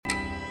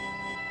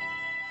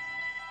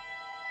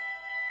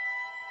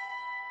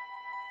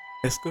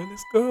Let's go,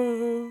 let's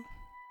go.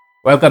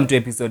 Welcome to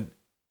episode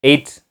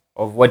 8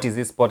 of What Is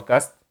This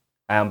Podcast.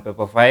 I am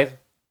Pepper5,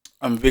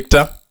 I'm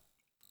Victor.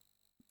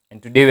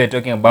 and today we're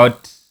talking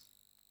about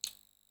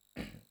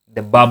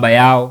the Baba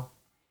Yao,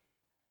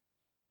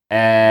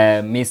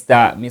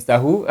 Mr.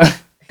 Who?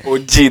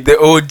 OG, the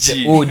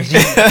OG.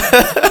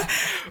 OG.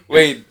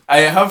 Wait, I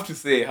have to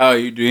say, how are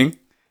you doing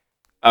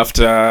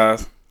after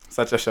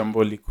such a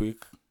shambolic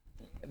week?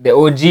 The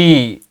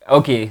OG.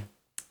 Okay,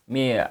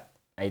 me,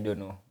 I don't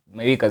know.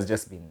 My week has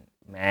just been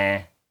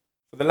meh.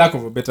 For the lack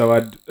of a better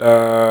word,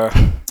 I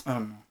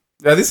don't know.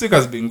 Yeah, this week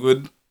has been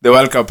good. The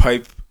World Cup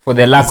hype. For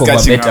the lack It's of a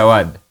catching better up.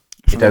 word,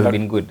 it has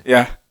been good.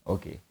 Yeah.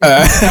 Okay.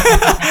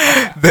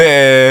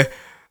 The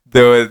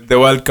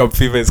World Cup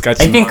fever is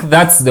catching I think on.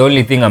 that's the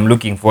only thing I'm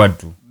looking forward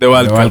to. The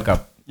World Cup.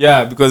 Cup.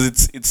 Yeah,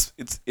 because it's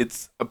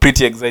a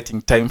pretty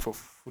exciting time for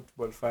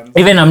football fans.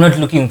 Even I'm not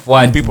looking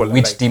forward People to are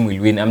which like- team will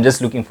win. I'm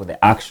just looking for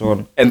the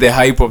action, And the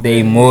hype of the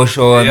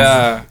emotions,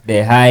 Yeah.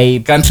 the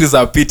hype, countries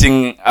have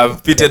pitted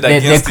the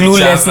against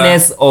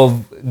cluelessness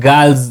of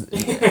girls.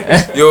 each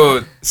other.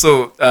 Yo,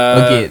 so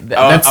Okay,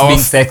 that's being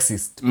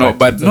sexist. no,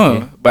 but it's no,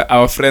 okay. but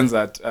our friends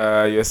at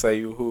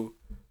USIU who,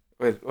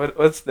 wait,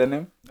 what's the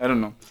name? I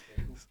don't know.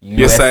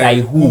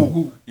 USI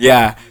who?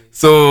 Yeah.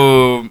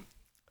 So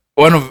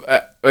one of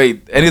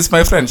and it's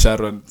my friend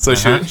Sharon. So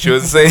she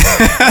was saying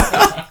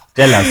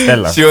Tell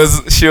us. she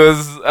was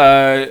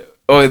they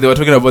were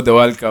talking about the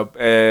World Cup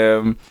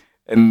and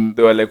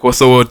they were like, oh,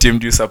 so what team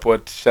do you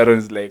support? Sharon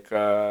is like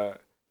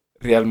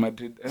Real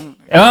Madrid.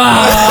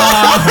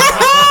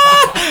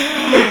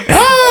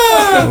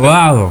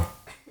 Wow.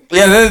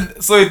 Yeah,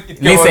 then so it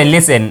came out-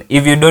 Listen.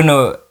 If you don't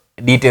know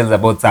details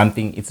about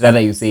something, it's rather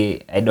you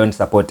say I don't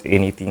support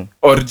anything,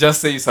 or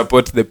just say you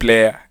support the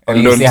player or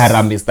and you don't say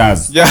Harambee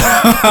Stars,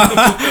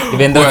 yeah.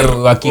 even though they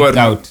were kicked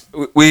out.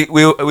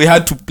 We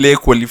had to play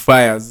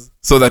qualifiers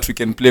so that we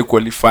can play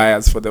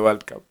qualifiers for the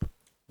World Cup.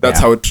 That's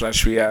Yeah. how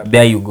trash we are.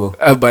 There you go.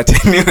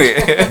 But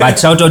anyway, But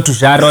shout out to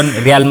Sharon.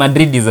 Real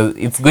Madrid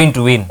it's going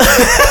to win.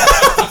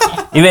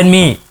 Even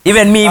me, if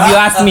you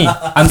ask me,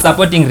 I'm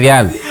supporting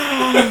Real.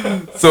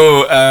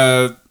 so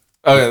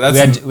okay,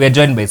 that's We're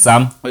joined by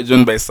Sam. we're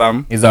joined by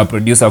Sam. He's our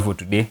producer for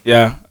today.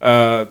 Yeah.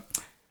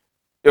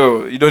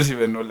 Yo, you don't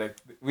even know. Like,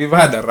 we've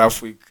had a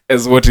rough week.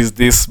 As what is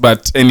this?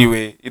 But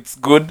anyway, it's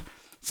good.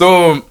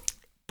 So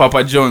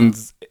Papa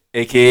Jones,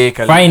 aka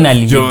Khalid Finally,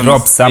 he Jones,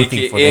 dropped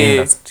something for the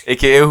industry.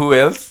 AKA who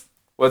else?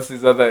 What's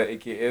his other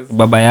AKAs?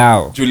 Baba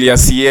Yao,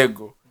 Julius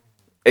Siego,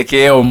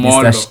 aka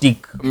Omolo, Mr.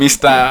 Shtick,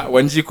 Mr.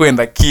 Wanjiko and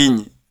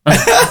Akinyi.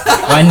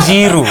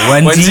 Wanjiru.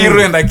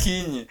 And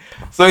Akinyi.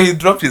 So he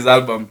dropped his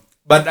album.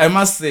 But I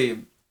must say,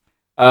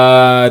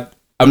 I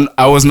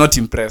was not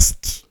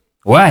impressed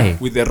Why?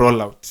 with the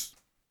rollout.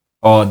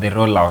 Oh, the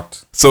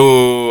rollout.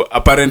 So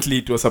apparently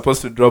it was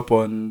supposed to drop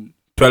on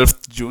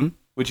 12th June,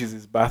 which is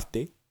his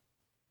birthday.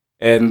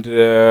 And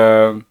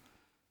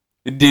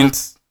it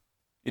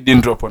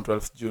didn't drop on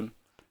 12th June.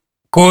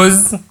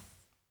 Cause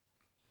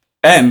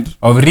And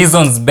of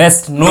reasons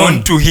best known.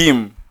 known to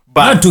him.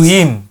 But Not to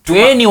him. To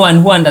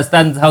anyone who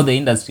understands how the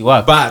industry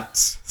works. But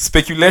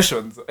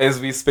speculations, as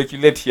we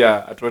speculate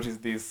here at What Is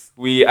This,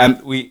 we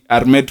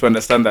are made to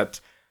understand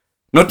that,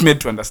 not made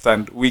to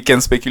understand, we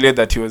can speculate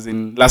that he was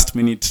in last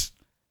minute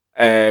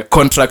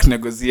contract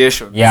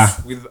negotiations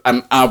with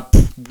an app,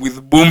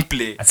 with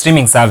Boomplay, A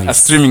streaming service. a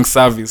streaming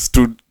service,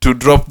 to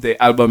drop the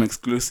album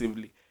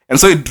exclusively. And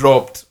so it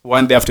dropped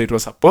one day after it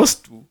was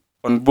supposed to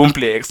on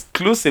Boomplay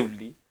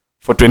exclusively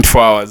for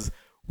 24 hours,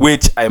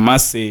 which I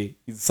must say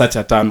is such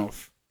a turn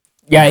off.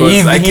 Yeah,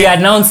 Because I if he can-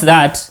 announced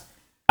that,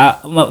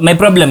 my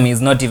problem is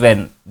not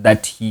even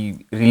that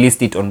he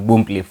released it on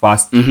Boomplay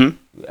first,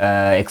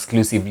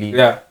 exclusively.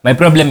 Yeah. My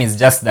problem is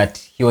just that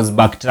he was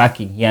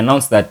backtracking. He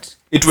announced that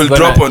It will it's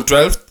gonna- drop on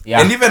 12th.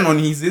 Yeah. And even on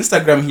his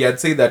Instagram, he had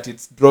said that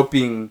it's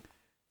dropping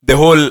the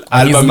whole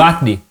on his album.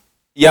 birthday.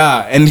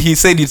 Yeah, and he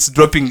said it's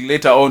dropping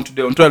later on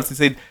today. On 12th, he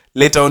said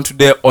later on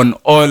today on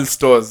all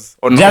stores.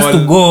 On Just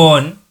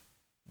all,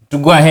 to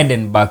go ahead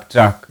and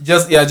backtrack.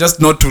 just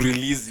not to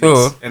release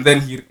So- it. And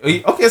then he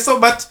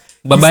but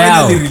Baba he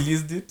finally Yao.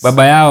 released it.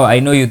 Baba Yao, I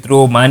know you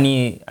throw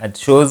money at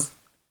shows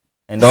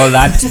and all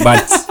that,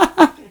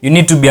 but you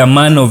need to be a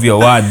man of your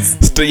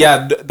words. So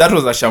yeah, that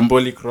was a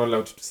shambolic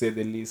rollout, to say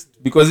the least.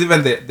 Because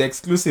even the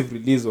exclusive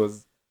release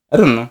was, I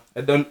don't know.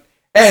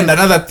 And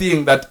another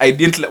thing that I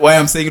didn't, why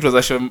I'm saying it was a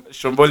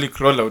shambolic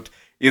rollout,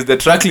 is the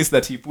track list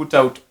that he put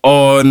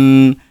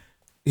on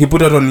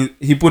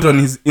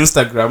his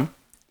Instagram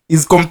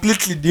is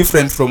completely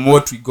different from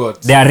what we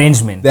got. The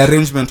arrangement. The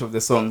arrangement of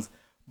the songs.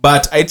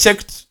 But I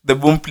checked the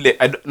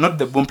Boomplay, not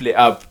the Boomplay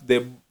app,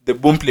 the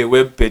Boomplay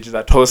webpage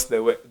that hosts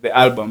the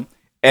album,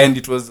 and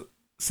it was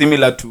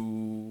similar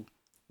to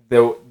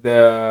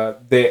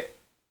the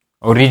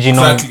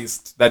Original. track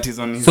list that is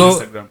on his So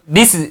Instagram.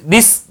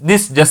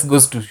 this just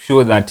goes to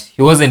show that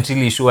he wasn't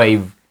really sure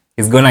if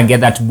he's gonna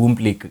get that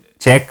Boomplay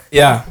check.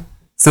 Yeah.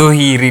 So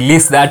he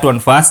released that one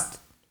first,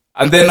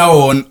 And then now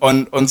on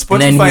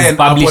Spotify his and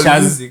Apple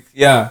publishers- Music,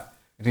 yeah,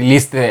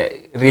 released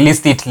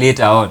it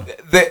later on.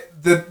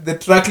 the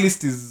track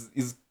list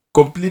is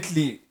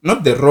completely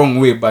not the wrong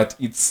way, but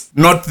it's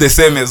not the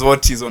same as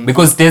what is on.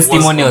 Because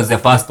Testimony was the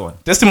first one.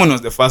 Testimony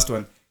was the first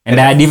one. And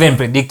I had even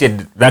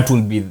predicted that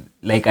will be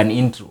like an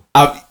intro.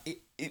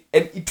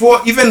 It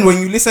was, even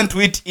when you listen to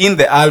it in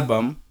the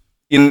album,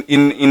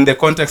 in the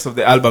context of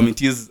the album,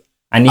 it is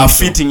a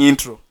fitting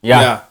intro.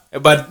 Yeah.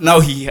 But now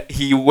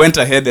he went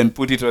ahead and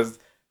put it as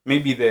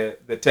maybe the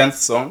 10th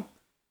song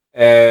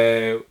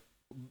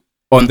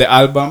on the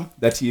album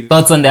that he.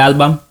 Thoughts on the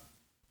album?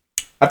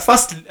 At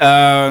first,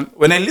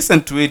 when I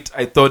listened to it,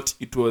 I thought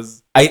it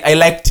was. I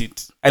liked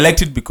it. I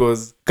liked it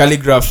because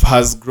Calligraph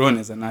has grown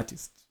as an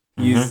artist.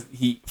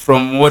 He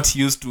from what he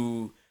used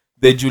to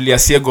the Julia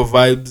Siego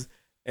vibes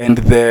and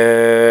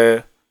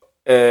the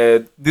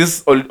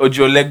this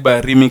Ojo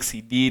Legba remix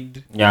he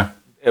did. Yeah.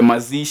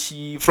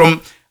 Mazishi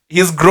from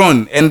he's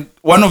grown, and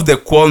one of the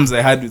qualms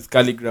I had with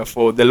Calligraph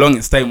for the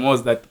longest time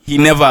was that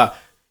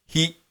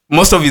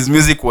most of his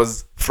music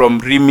was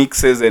from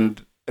remixes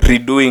and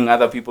redoing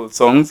other people's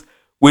songs,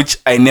 which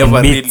I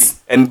never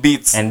beats,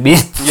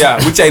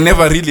 yeah, which I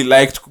never really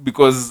liked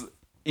because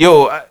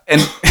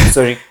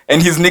sorry,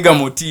 and his nigga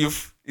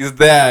motif is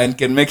there and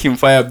can make him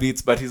fire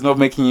beats, but he's not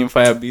making him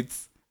fire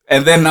beats,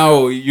 and then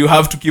now you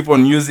have to keep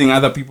on using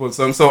other people's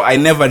songs. So I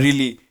never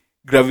really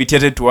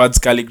gravitated towards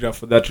Calligraph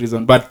for that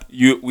reason. But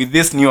with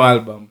this new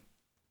album,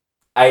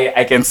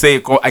 I can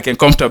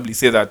comfortably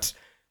say that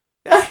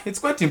it's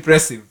quite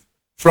impressive.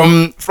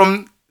 From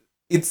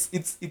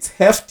it's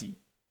hefty.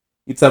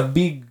 It's a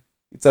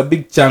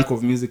big chunk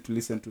of music to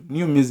listen to.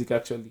 New music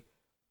actually.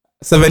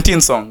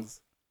 17 songs.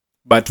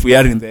 But we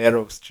are in the era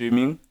of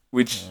streaming,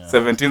 which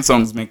 17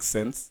 songs makes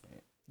sense.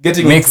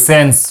 Makes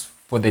sense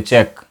for the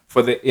check.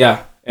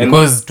 And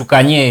because to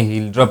Kanye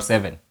he'll drop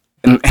 7.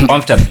 And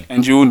comfortably.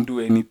 And you won't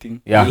do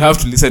anything. Yeah. You'll have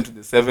to listen to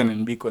the 7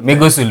 and be content.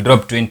 Migos will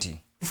drop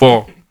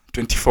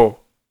 24.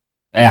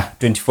 Yeah,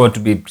 24 to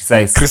be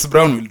precise. Chris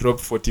Brown will drop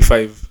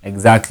 45.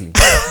 Exactly.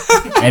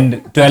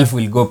 And 12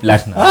 will go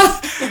platinum.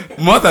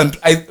 More than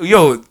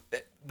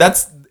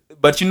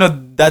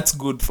that's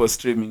good for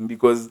streaming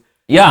because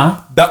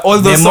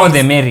all those the more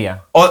the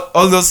merrier.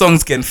 All those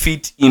songs can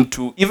fit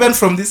into, even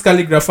from this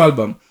Calligraph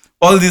album,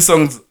 all these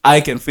songs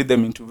I can fit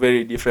them into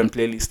very different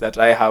playlists that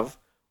I have,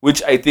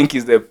 which I think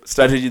is the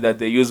strategy that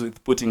they use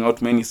with putting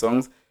out many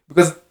songs.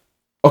 Because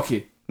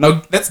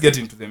now let's get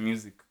into the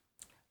music.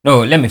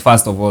 No, let me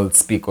first of all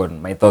speak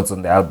on my thoughts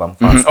on the album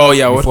first. Oh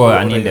yeah, before what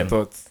are your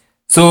thoughts?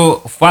 So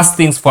first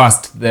things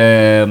first,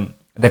 the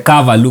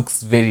cover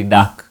looks very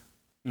dark.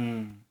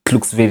 It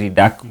looks very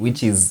dark,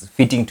 which is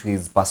fitting to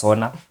his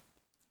persona.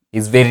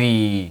 He's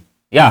very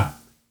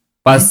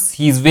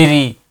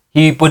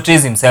he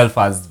portrays himself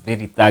as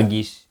very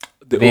thuggish,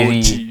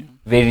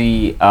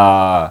 very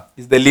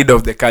he's the leader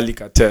of the Cali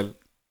Cartel.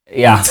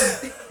 Yeah.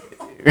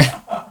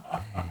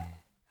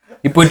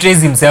 He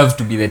portrays himself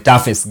to be the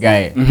toughest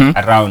guy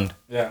around.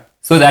 Yeah.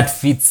 So that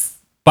fits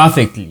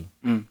perfectly.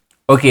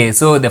 Okay,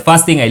 so the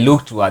first thing I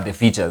looked were the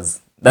features.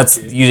 That's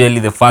usually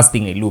the first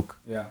thing I look.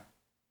 Yeah.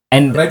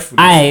 And rightfully,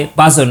 I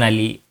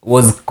personally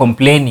was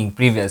complaining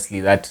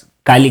previously that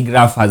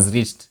Calligraph has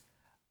reached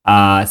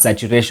a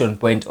saturation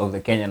point of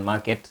the Kenyan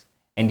market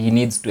and he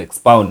needs to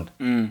expound.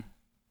 And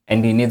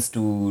he needs to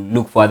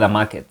look for other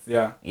markets.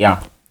 Yeah.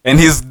 And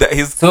his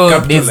so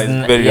there's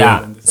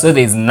so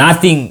there's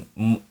nothing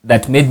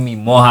that made me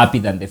more happy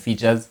than the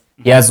features.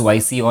 He has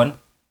YC on.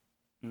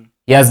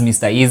 He has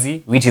Mr.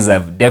 Easy, which is a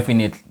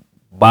definite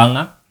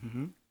banger.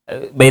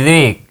 By the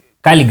way,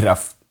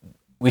 Calligraph,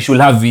 we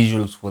should have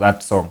visuals for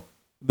that song.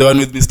 The one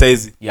with Mr.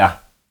 Easy? Yeah.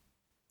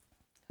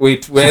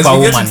 Wait, as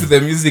we get into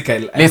the music,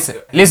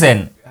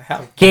 listen.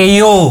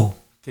 KO.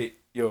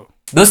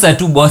 Those are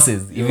two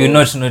bosses, if you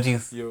not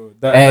notice.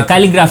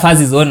 Calligraph has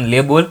his own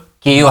label.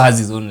 KO has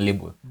his own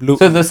label.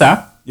 So those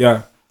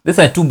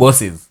are two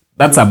bosses.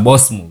 That's a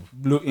boss move.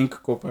 Blue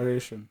Ink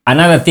Corporation.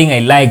 Another thing I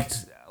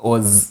liked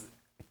was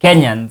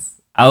Kenyans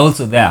are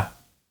also there.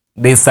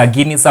 There's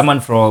Sagini, someone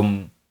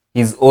from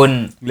his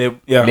own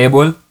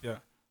label. Yeah.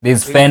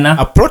 There's Fena.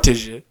 A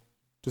protege,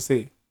 to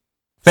say.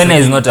 Fena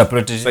is not a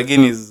protege.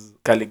 Sagini is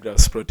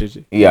Calligraph's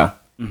protege. Yeah.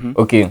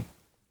 Okay.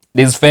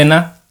 There's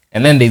Fena,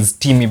 and then there's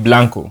Timmy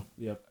Blanco.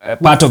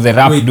 Part of the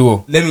rap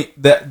duo.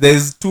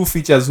 There's two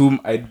features whom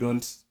I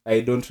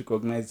don't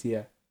recognize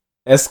here.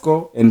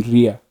 Esco and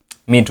Ria.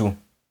 Me too.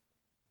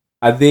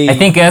 Are they? I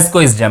think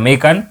Esco is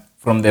Jamaican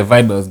from the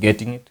vibe I was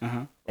getting it.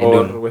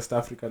 Or West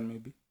African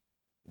maybe.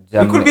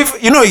 It could be,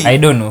 I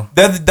don't know.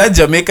 That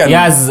Jamaican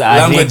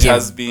language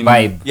has been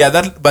vibe. Yeah,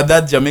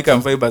 that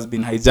Jamaican vibe has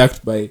been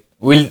hijacked by.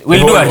 We'll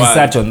do a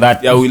research on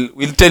that. Yeah,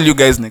 we'll tell you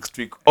guys next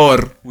week, or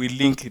we'll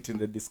link it in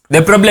the description.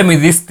 The problem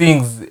with these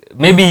things,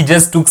 maybe he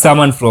just took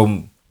someone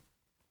from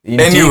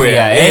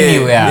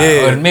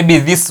anywhere, or maybe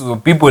these were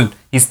people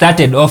he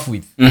started off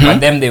with, but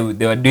them they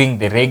were doing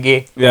the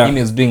reggae. Him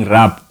was doing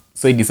rap,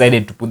 so he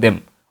decided to put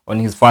them on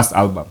his first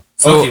album.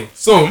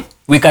 So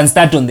we can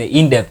start on the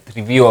in-depth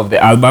review of the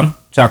album.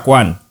 Track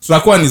one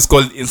is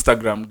called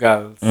Instagram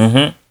Girls,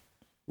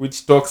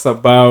 which talks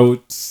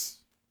about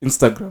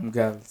Instagram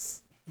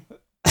girls.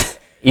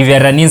 If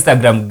you're an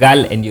Instagram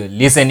girl and you're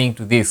listening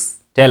to this,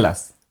 tell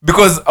us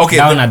Because okay,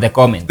 down at the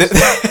comment.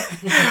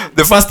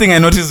 The first thing I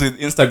noticed with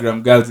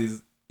Instagram girls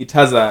is it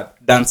has a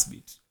dance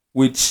beat,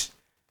 which,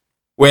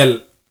 well,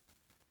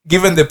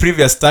 given the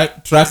previous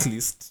track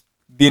list,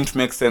 didn't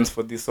make sense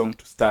for this song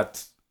to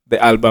start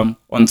the album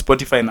on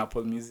Spotify and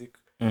Apple Music.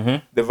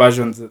 Mhm. The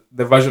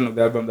version of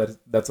the album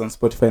that's on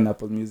Spotify and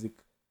Apple Music.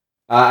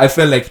 I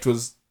felt like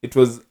it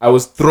was I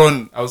was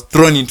thrown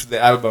into the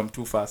album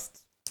too fast.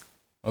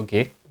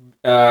 Okay.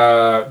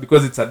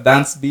 Because it's a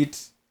dance beat,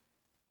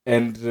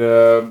 and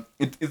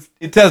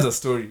it tells a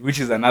story, which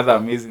is another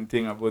amazing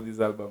thing about this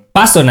album.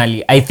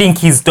 Personally, I think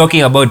he's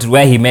talking about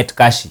where he met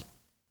Kashi.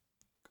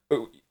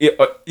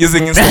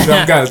 Using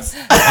Instagram girls.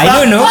 I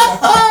don't know.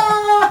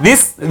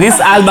 This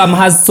album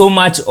has so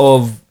much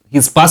of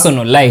his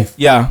personal life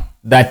Yeah,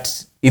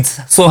 that it's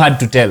so hard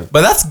to tell.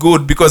 but that's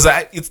good because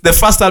it's the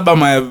first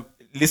album I've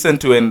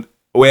listened to and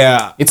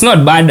where It's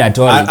not bad at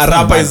all. a It's not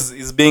rapper bad.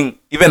 is being,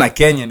 even a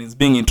Kenyan is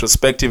being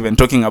introspective and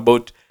talking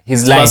about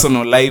His his life.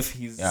 personal life,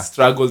 his Yeah.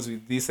 struggles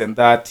with this and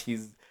that,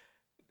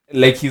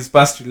 his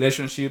past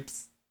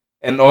relationships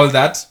and all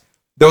that.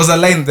 There was a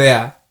line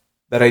there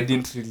that I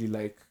didn't really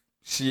like.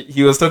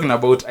 He was talking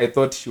about, I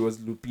thought she was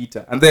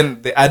Lupita, and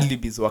then the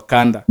ad-lib is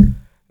Wakanda.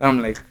 I'm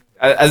like,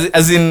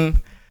 as in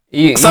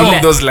some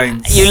of those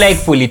lines. You like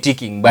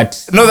politicking,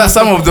 but No, there's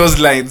some of those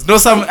lines. No,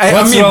 some.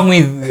 what's wrong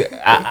with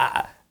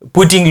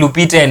putting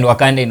Lupita and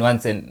Wakanda in one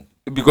sentence?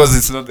 Because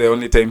it's not the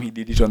only time he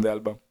did it on the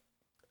album.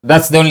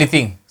 That's the only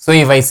thing. So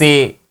if I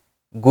say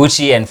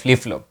Gucci and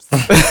flip-flops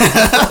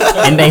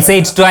and I say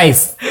it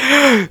twice,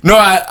 No,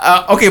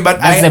 okay, but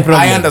That's the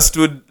problem. I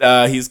understood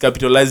he's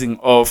capitalizing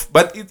off,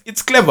 but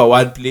it's clever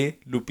wordplay.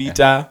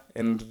 Lupita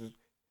and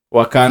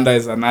Wakanda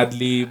is an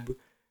ad-lib.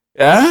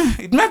 Yeah,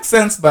 it makes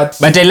sense, but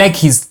I like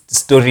his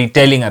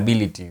storytelling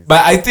abilities.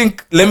 I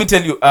think, let me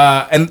tell you,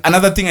 and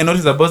another thing I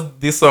noticed about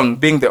this song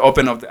being the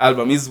open of the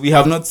album is we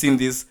have not seen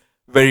this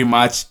very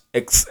much,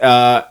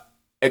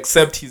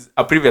 except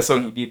a previous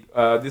song he did,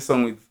 this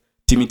song with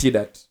Timothy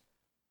that.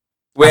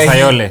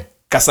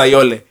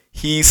 Kasayole.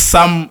 He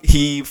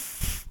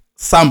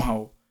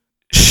somehow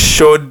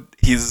showed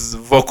his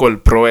vocal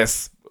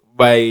prowess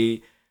by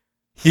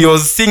he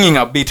was singing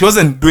a bit. He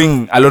wasn't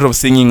doing a lot of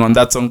singing on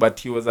that song, but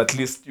he was, at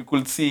least you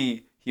could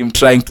see him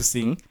trying to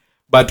sing.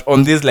 But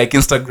on these like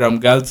Instagram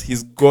girls,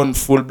 he's gone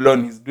full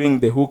blown. He's doing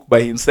the hook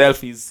by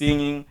himself. He's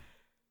singing,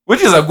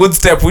 which is a good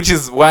step. Which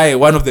is why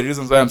one of the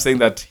reasons why I'm saying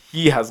that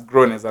he has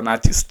grown as an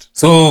artist.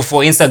 So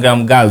for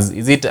Instagram girls,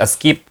 is it a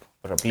skip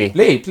or a play?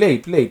 Play it.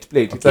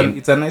 Okay.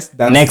 It's a nice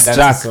dance. Next dance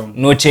track, song.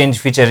 No Change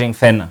featuring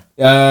Fena.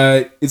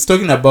 It's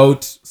talking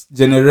about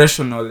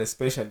generational,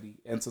 especially,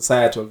 and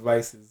societal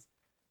vices.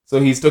 So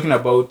he's talking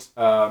about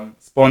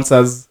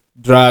sponsors,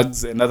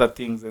 drugs, and other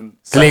things, and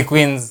Slay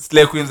Queens.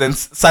 and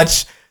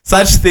such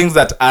things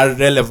that are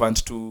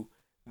relevant to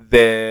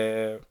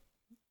the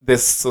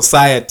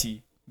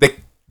society, the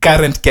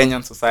current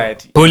Kenyan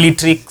society,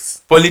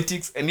 politics,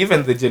 and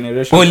even the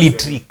generation.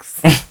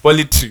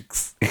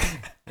 Politics.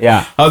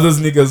 Yeah. How those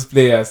niggas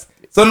play us.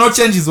 So No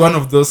Change is one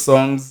of those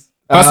songs.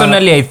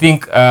 Personally, I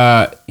think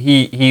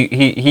he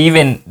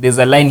even, there's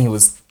a line he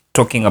was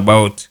talking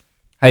about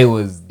how he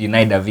was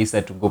denied a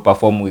visa to go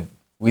perform with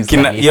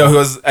Yeah, he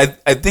was. I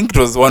think it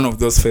was one of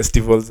those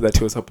festivals that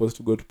he was supposed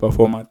to go to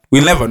perform at.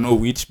 We'll never know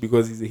which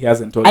because he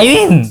hasn't told. I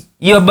mean,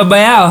 you're Baba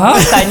Yao.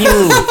 How can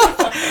you?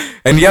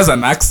 And he has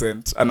an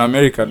accent, an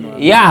American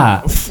one.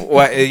 Yeah.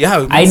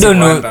 Yeah. I don't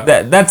know.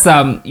 That's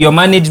your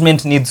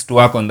management needs to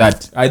work on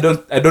that. I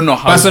don't know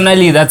how.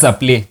 Personally, that's a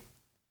play.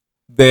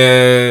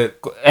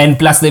 And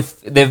plus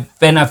the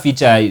Fena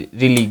feature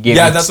really gave.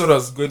 Yeah, that's what I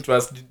was going to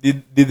ask.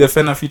 Did the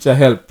Fena feature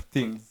help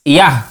things?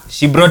 Yeah,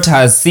 she brought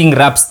her sing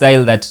rap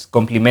style that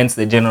complements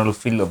the general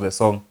feel of the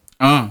song.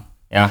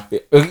 Yeah.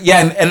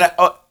 Yeah,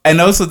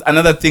 and also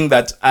another thing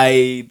that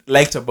I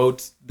liked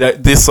about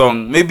this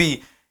song,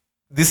 maybe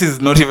this is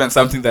not even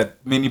something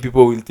that many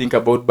people will think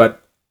about,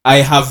 but I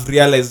have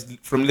realized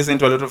from listening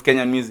to a lot of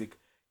Kenyan music,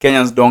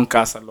 Kenyans don't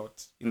curse a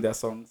lot in their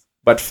songs.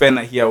 But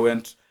Fena here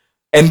went,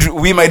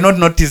 and we might not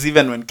notice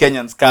even when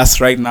Kenyans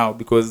curse right now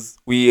because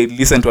we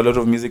listen to a lot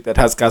of music that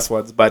has curse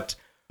words, but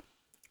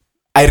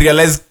I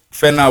realized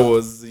Fena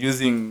was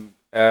using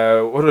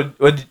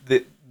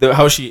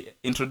how she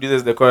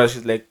introduces the chorus.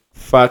 She's like,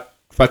 fuck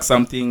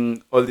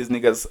something, all these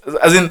niggas,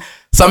 as in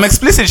some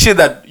explicit shit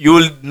that you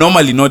will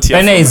normally not hear.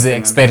 Fena is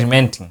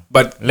experimenting,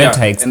 but let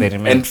her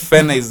experiment. And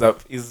Fena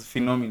is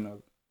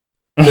phenomenal.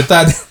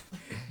 The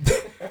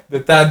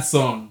third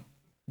song,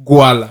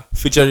 Gwala,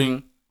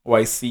 featuring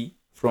YC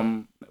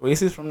from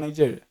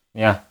Nigeria.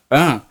 Yeah.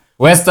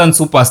 Western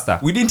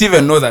superstar. We didn't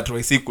even know that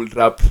YC could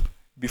rap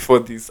before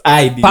this.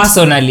 I did.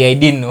 Personally, I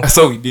didn't know.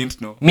 So we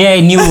didn't know. Me, I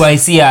knew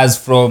YC as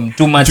from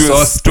Too Much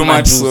Sauce, Too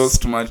Much Sauce,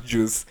 Too Much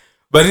Juice.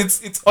 But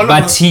it's all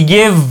But he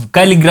gave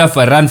Calligraph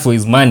a run for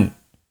his money.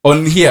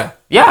 On here.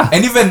 Yeah.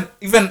 And even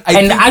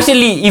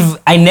actually, if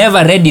I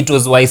never read it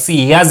was YC,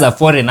 he has a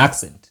foreign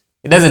accent.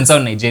 It doesn't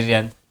sound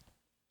Nigerian.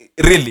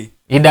 Really?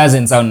 He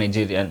doesn't sound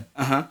Nigerian.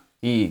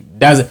 He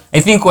doesn't. I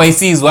think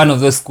YC is one of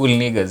those cool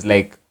niggas.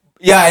 Like,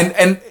 Yeah,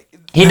 and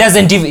he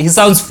doesn't even. He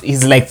sounds.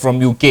 He's like from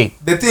UK.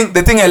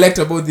 the thing I liked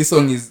about this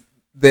song is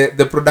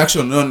the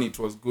production on it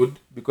was good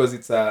because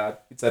it's a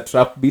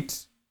trap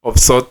beat of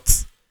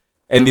sorts,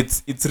 and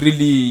it's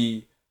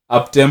really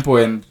up tempo,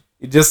 and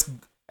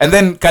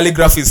then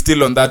Calligraph is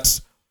still on that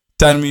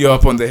turn me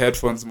up on the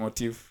headphones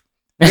motif.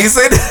 He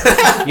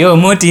said, Yo,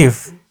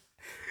 motive.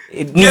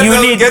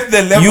 get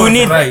the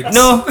levels right.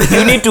 No,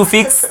 you need to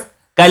fix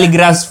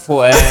Calligraphs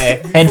for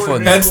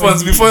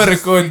headphones before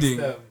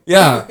recording.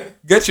 Yeah,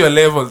 get your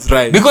levels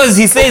right. because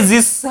he says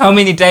this how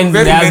many times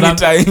Very in the many album?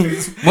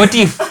 times.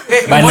 Motif.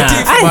 Bana.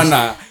 Motif,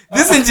 bana.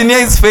 This engineer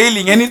is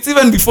failing, and it's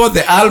even before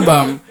the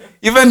album.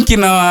 Even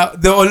kina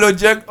the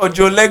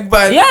Ojo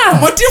Legba, Yeah.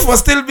 Motif was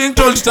still being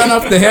told to turn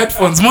up the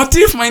headphones.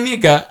 Motif, my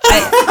nigga,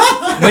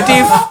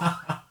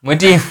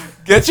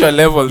 Motif. get your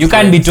levels. You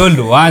can't be told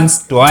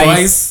once,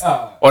 twice.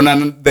 On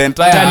the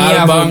entire Turn me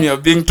album. up. You're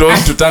being told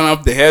to turn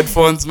up the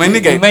headphones. My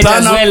nigga, We might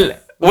turn as up. well.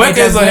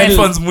 Weka hizo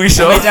headphones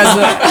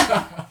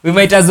mwisho. We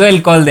might as well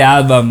call the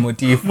album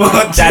Motif. Turn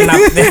up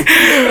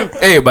the.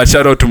 Hey, but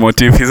shout out to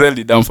Motif. He's held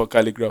it down for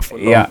Calligraph. For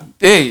long. Yeah.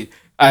 Hey,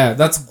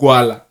 that's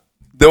Gwala.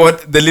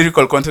 The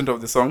lyrical content of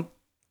the song.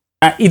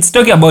 It's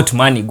talking about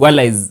money.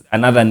 Gwala is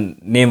another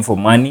name for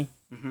money.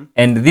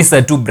 And these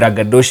are two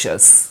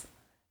braggadocious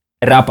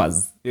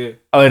rappers. Yeah.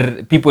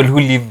 Or people who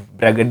live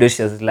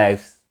braggadocious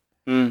lives.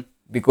 Mm.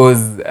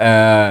 Because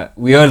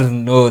we all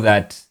know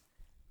that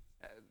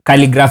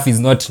Calligraph is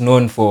not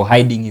known for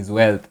hiding his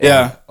wealth. And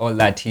Yeah. all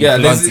that. He Yeah,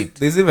 flaunts it.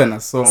 there's even a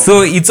song.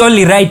 So it's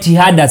only right he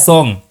had a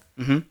song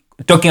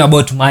talking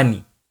about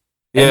money.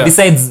 Yeah. And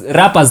besides,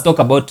 rappers talk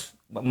about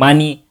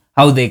money,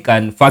 how they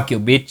can fuck your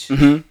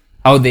bitch,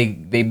 how they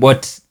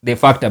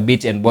fucked a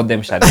bitch and bought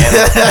them Chanel.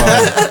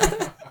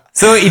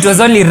 So it was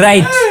only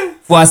right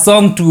for a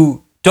song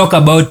to talk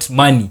about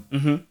money.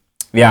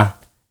 Yeah.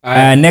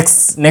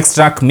 Next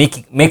track,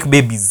 Make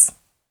Babies.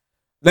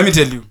 Let me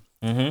tell you.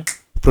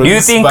 Do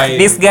you think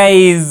this guy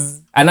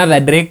is another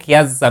Drake? He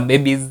has some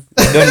babies.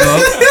 I don't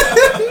know.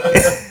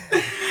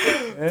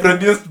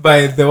 Produced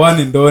by the one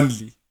and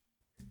only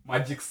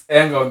Magic's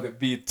Anger on the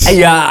beat.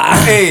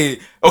 Yeah. Hey,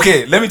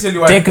 okay, let me tell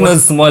you what.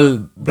 Techno's small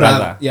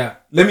brother. Yeah,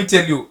 let me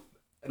tell you.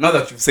 Now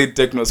that you've said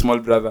Techno's small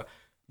brother,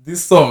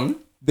 this song,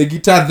 the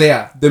guitar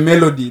there, the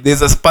melody,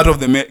 there's a part of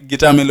the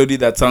guitar melody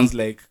that sounds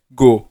like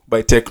Go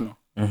by Techno.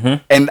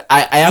 And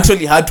I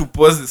actually had to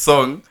pause the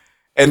song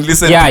and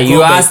listen Yeah, to Go you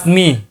by- asked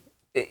me.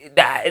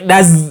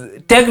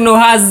 Does Techno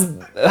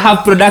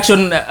have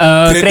production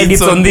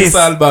credits on this?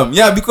 album.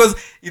 Yeah, because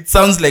it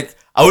sounds like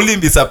I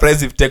wouldn't be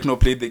surprised if Techno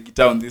played the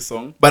guitar on this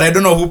song. But I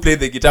don't know who played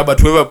the guitar, but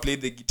whoever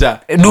played the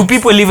guitar. Do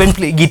people even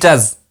play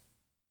guitars?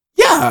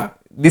 Yeah.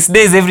 These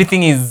days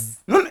everything is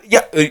No,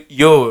 yeah,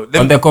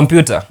 on the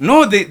computer.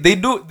 No, they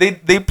do.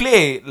 They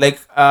play like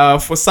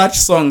for such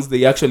songs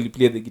they actually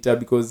play the guitar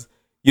because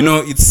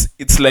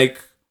it's like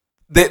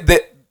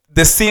the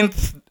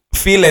synth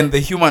feel and the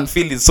human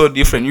feel is so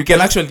different. You can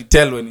actually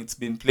tell when it's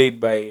been played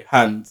by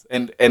hands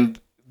and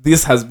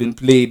this has been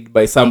played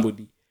by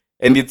somebody,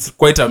 and it's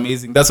quite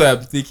amazing. That's why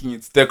I'm thinking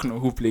it's Techno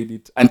who played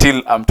it.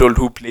 Until I'm told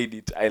who played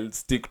it, I'll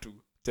stick to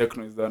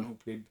Techno is the one who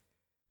played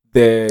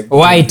the.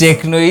 Why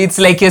Techno? It's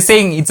like you're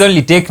saying it's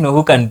only Techno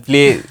who can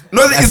play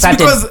No, a it's certain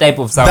because type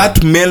of sound.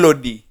 that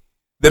melody,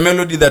 the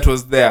melody that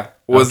was there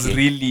was Okay.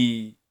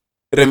 really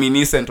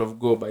reminiscent of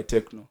Go by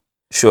Techno.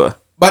 Sure.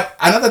 But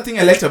another thing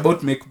I liked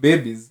about Make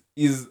Babies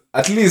is,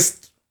 at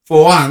least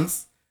for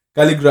once,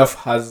 Calligraph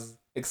has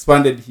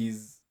expanded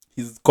his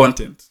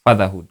content.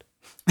 Fatherhood.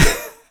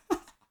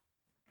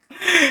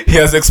 He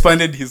has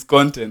expanded his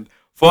content.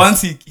 For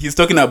once, he's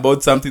talking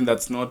about something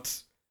that's not.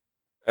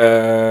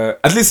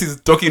 At least he's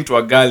talking to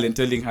a girl and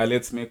telling her,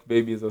 "Let's make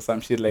babies" or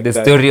some shit like The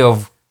that. story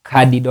of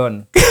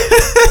Cardidon.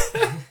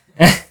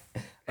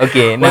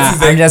 Okay,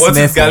 What's I'm just his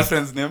messing.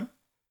 girlfriend's name?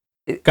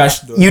 Cash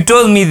Doll. You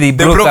told me they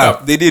They broke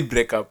up. They did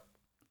break up.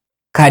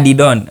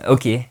 Cardidon.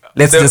 Okay,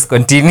 let's just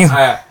continue.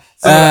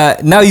 So,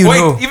 Now you wait,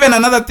 know. even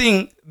another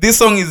thing, this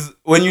song is,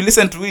 when you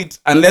listen to it,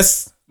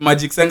 unless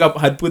Magic Senga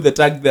had put the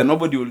tag there,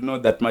 nobody will know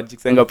that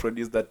Magic Senga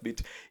produced that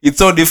beat. It's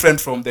so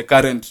different from the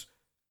current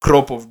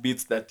crop of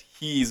beats that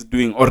he is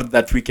doing or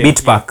that we can Beat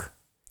hear. Pack.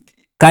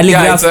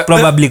 Calligraph it's a-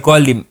 probably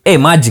called him, hey,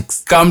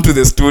 Magix. Come to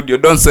the studio,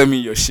 don't send me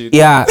your shit.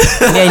 Yeah,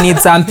 I need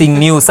something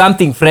new,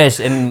 something fresh.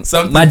 And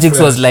Something Magix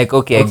fresh. was like,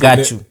 okay, I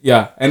got you.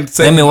 Yeah, and Let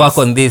send me us work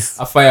on this.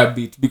 a fire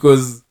beat,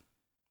 because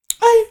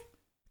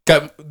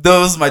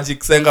those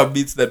Magic Senga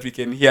beats that we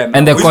can hear now.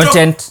 And the We'll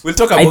content, we'll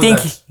talk about I think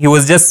that. he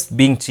was just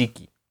being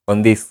cheeky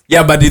on this.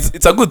 Yeah, but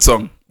it's a good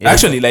song. Yeah. I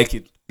actually like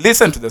it.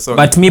 Listen to the song.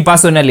 But me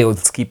personally, I would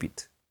skip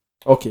it.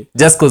 Okay.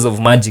 Just because of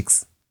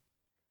Magix.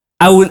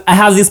 I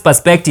have this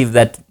perspective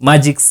that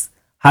Magix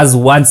has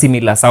one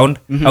similar sound.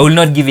 I will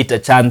not give it a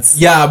chance.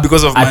 Yeah,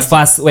 because of At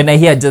first, when I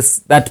hear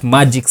just that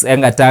Magix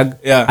Enga tag,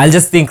 Yeah. I'll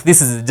just think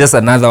this is just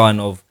another one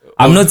of.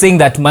 I'm not saying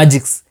that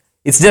Magix.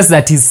 It's just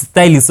that his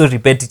style is so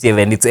repetitive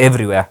and it's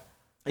everywhere.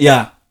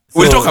 Yeah.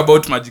 We'll So- talk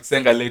about Magic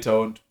Senga later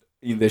on.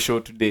 in the show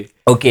today.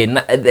 Okay,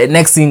 the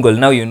next single,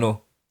 now you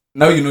know.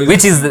 Now you know.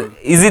 Which is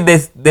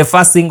it the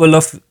first single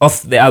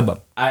of the album?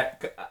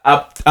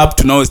 Up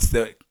to now, it's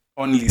the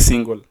only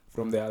single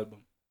from the album.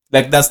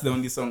 Like, that's the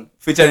only song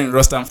featuring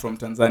Rostam from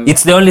Tanzania.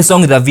 It's the only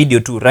song with a video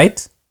too,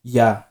 right?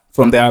 Yeah,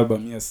 from the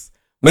album, yes.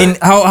 I mean,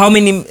 how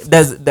many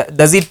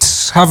does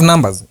it have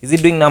numbers? Is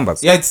it doing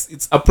numbers? Yeah,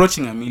 it's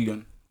approaching 1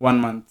 million 1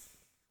 month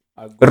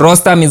ago.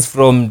 Rostam is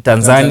from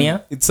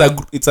Tanzania. It's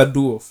a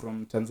duo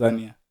from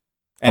Tanzania.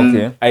 And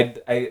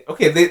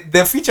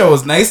the feature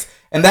was nice,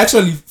 and I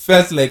actually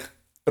felt like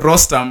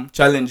Rostam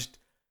challenged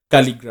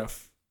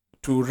Calligraph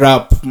to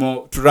rap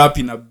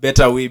in a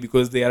better way,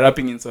 because they are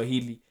rapping in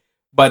Swahili.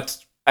 But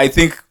I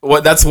think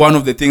that's one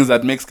of the things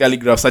that makes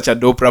Calligraph such a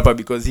dope rapper,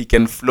 because he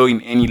can flow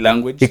in any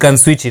language. He can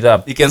switch it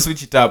up.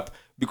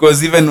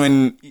 Because even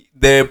when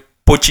the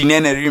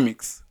Pochinene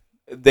remix,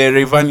 the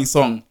Rayvanny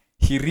song,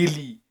 he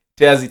really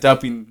tears it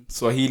up in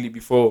Swahili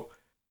before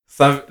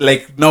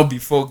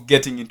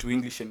getting into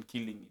English and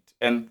killing it.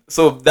 And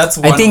so that's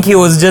one. I think he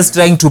was just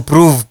trying to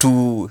prove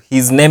to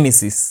his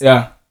nemesis.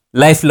 Yeah.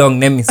 Lifelong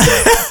nemesis.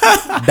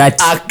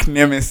 Arch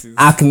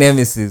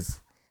nemesis.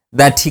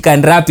 That he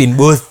can rap in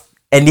both.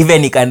 And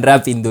even he can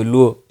rap in the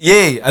Luo.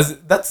 Yeah,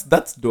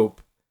 that's dope.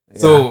 Yeah.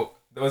 So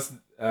that was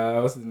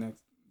what's the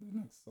next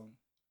song?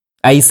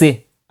 I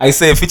say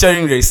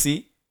featuring Ray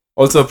C,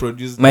 also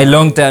produced my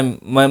long time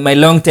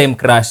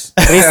crush.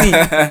 Ray C.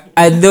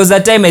 There was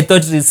a time I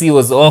thought Ray C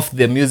was off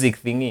the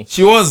music thingy.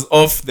 She was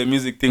off the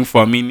music thing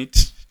for a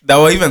minute. There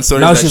were even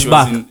stories now that she's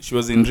back. She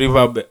was in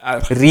rehab.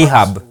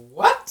 Rehab.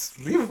 What?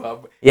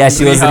 Rehab? Yeah,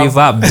 she was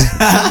rehabbed.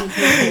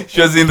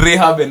 She was in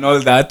rehab and all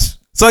that.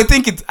 So I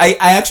think I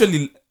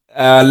actually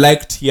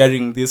liked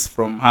hearing this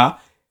from her.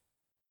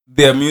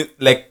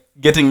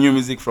 Getting new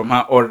music from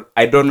her, or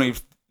I don't know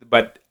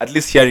but at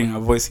least hearing her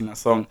voice in a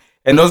song.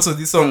 And also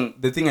this song,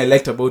 the thing I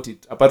liked about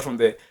it, apart from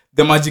the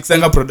Magic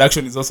Sanga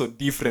production, is also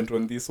different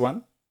on this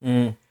one.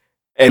 And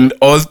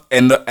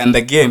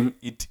again,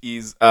 it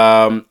is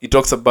it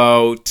talks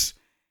about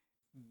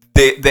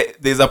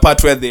there's a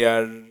part where they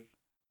are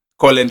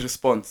call and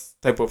response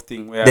type of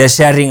thing, where they're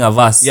sharing a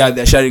verse. Yeah,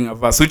 they're sharing a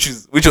verse,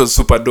 which was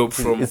super dope.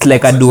 It's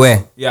like a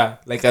duet. Yeah,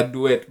 like a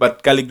duet,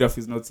 but Calligraph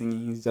is not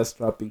singing; he's just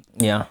rapping.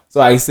 Yeah. So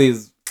I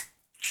says,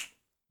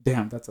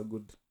 damn, that's a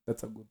good.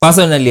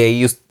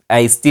 Personally,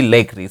 I still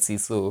like Risi,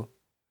 so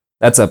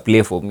that's a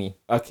play for me.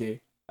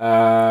 Okay.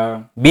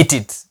 Beat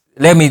It.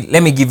 Let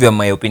me give you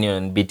my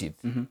opinion on Beat It.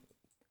 Mm-hmm.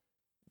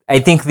 I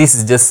think this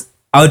is just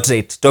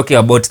outright talking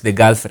about the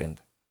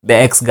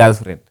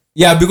ex-girlfriend.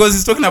 Yeah, because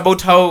he's talking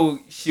about how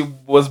she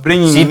was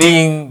bringing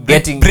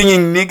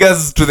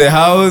niggas to the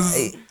house.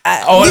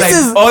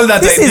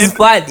 This is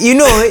fun. You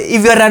know,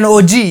 if you're an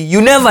OG,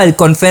 you never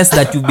confess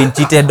that you've been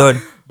cheated on.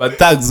 But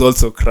thugs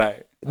also cry.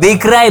 They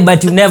cry,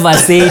 but you never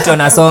say it on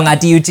a song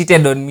until you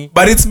cheated on me.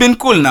 But it's been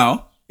cool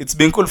now. It's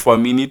been cool for a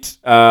minute.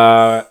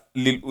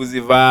 Lil Uzi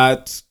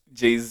Vert,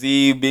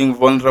 Jay-Z being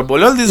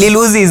vulnerable. All this.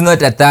 Lil Uzi is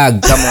not a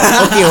thug. Come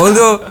on. Okay,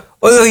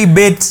 although he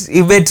bet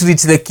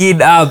Rich the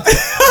Kid up.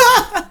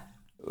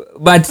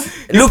 But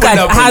look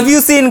have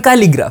you seen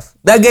Calligraph?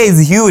 That guy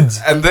is huge.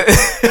 And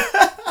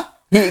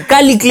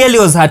Calli clearly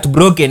was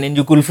heartbroken, and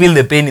you could feel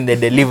the pain in the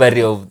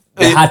delivery of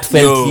the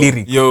heartfelt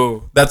lyric.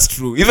 Yo, that's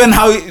true. Even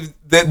how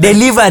the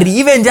delivery,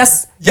 even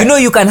just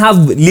you can have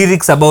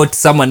lyrics about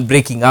someone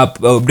breaking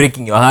up or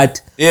breaking your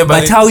heart. Yeah,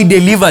 but how he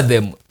delivered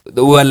them,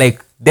 they were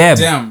like,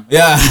 damn.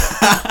 Yeah.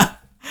 I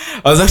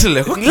was actually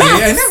like, okay,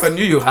 I never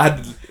knew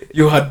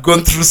you had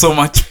gone through so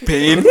much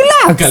pain.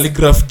 Relax.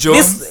 Calligraph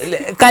Jones.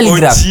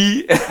 Calligraph.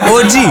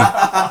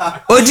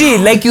 OG,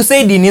 like you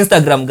said in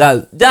Instagram,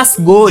 girl.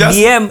 Just go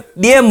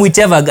DM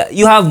whichever girl.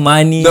 You have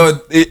money.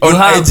 No,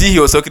 on IG he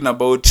was talking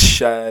about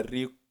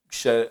Shanim.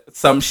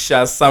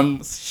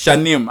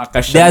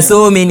 There are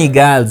so many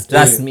girls,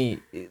 trust me.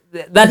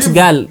 That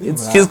girl,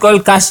 she's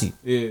called Kashi.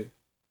 Yeah.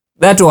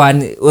 That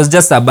one was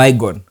just a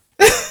bygone.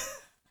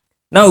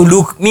 Now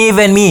look,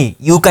 me,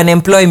 you can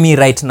employ me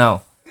right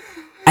now.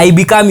 I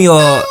become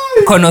your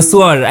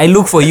connoisseur. I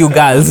look for you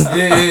girls.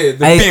 The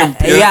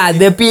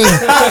pimp.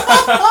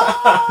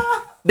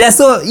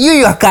 So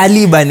you're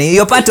Kali, Bane.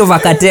 You're part of a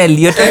cartel.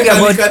 You're talking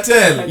about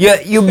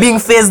you being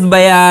faced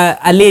by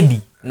a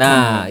lady.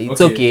 Nah,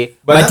 it's okay.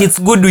 But it's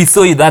good we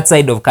saw you that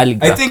side of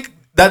Calligraph. I think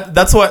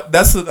that's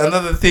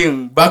another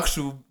thing. Back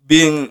to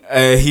being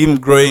him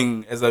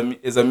growing as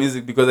a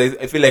music, because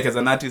I feel like as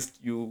an artist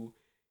you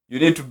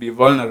need to be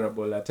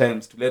vulnerable at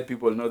times to let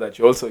people know that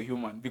you're also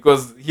human,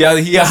 because he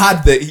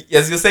had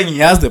as you're saying, he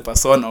has the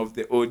persona of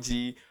the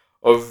OG,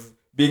 of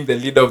being the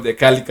leader of the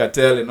Cali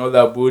cartel and all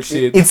that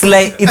bullshit. It's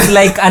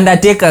like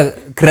Undertaker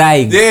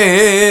crying.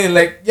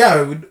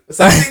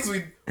 Some things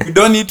we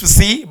don't need to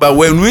see, but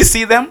when we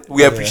see them,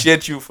 we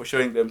appreciate you for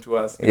showing them to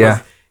us.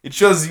 Yeah, it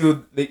shows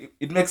you,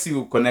 it makes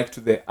you connect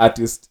to the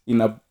artist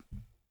in a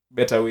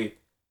better way.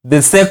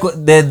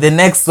 The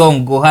next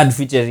song, Go Hard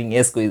featuring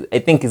Esco, I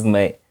think is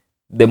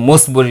the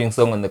most boring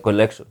song on the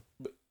collection.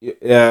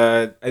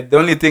 The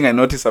only thing I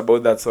noticed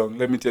about that song,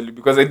 let me tell you,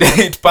 because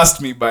it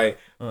passed me by.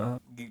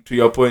 To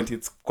your point,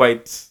 it's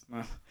quite.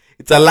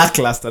 It's a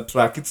lackluster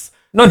track. It's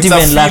not it's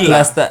even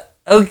lackluster.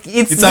 Okay,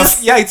 it's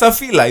just, it's a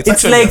filler.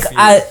 It's like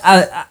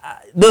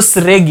those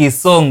reggae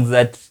songs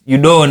that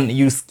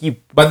you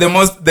skip. But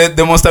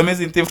the most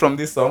amazing thing from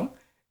this song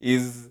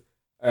is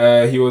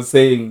he was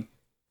saying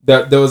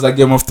that there was a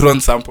Game of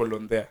Thrones sample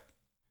on there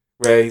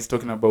where he's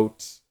talking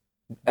about.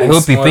 I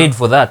hope he paid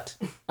for that.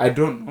 I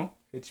don't know.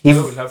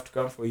 HBO will have to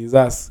come for his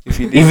ass if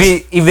he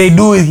did. If they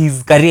do,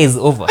 his career is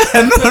over.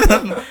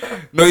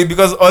 No,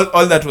 because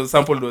all that was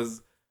sampled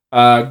was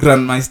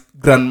Grandmaster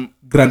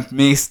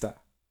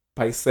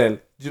Pycelle.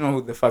 Do you know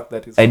who the fuck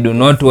that is? I do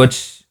not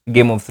watch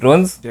Game of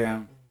Thrones.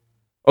 Damn.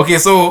 Okay,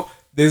 so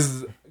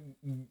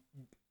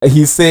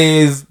he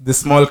says the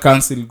small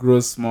council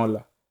grows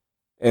smaller,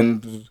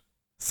 and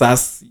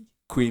Sassy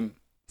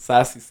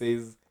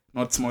says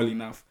not small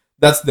enough.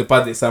 That's the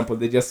part they sampled.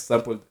 They just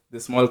sampled the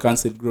small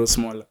council grows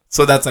smaller.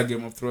 So that's a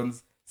Game of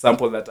Thrones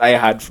sample that I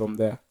had from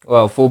there.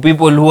 Well, for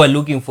people who are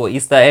looking for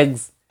Easter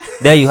eggs,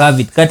 there you have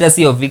it,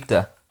 courtesy of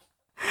Victor.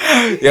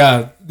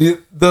 Yeah,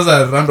 those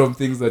are random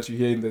things that you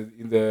hear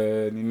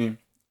in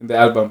the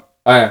album.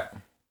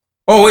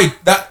 Oh wait,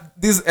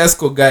 this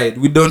Esco guy,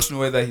 we don't know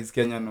whether he's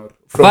Kenyan or.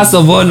 First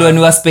of all, when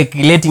we were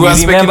speculating, we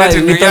thought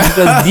it was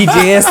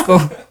DJ Esco.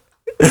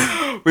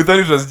 We thought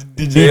it was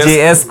DJ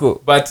Esco.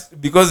 But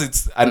because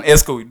it's an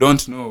Esco we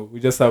don't know, we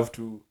just have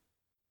to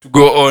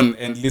go on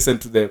and listen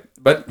to them.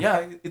 But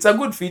yeah, it's a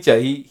good feature.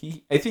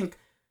 He I think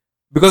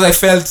because I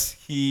felt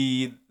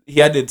he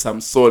added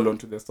some soul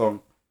onto the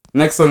song.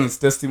 Next song is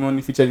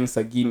Testimony featuring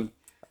Sagini.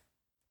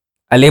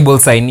 A label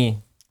signee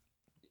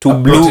to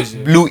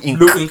Blue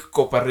Ink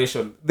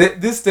Corporation.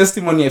 This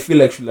Testimony I feel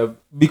like should have,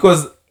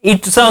 because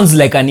it sounds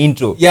like an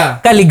intro. Yeah.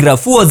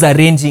 Calligraph, who was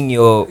arranging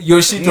your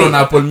shit on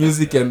Apple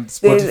Music and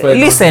Spotify?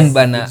 Listen,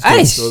 bana.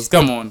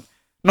 Come on.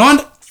 No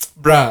wonder,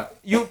 bruh.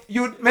 You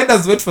made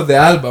us wait for the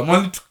album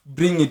only to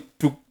bring it,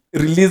 to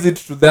release it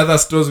to the other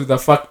stores with a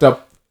fucked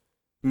up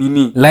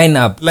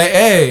lineup. Like,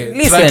 hey,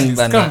 listen,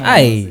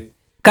 bana.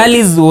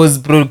 Callis was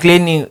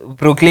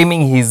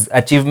proclaiming his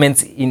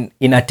achievements in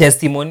a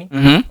testimony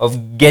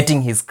of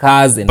getting his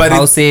cars and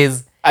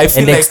houses.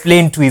 And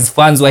explained to his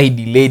fans why he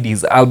delayed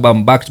his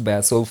album backed by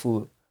a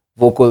soulful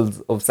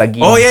vocals of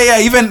Sagini. Oh yeah,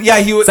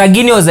 he was.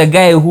 Sagini was a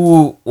guy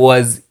who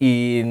was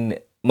in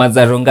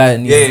Mazaronga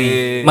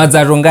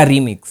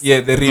remix.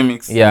 Yeah, the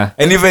remix. Yeah.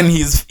 And even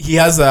he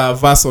has a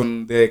verse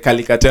on the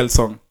Calicatel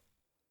song.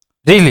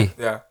 Really?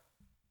 Yeah.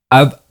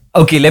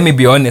 Okay, let me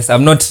be honest.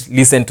 I've not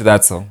listened to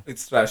that song.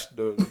 It's trash.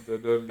 Don't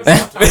listen to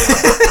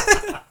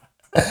it.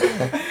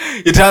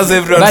 It has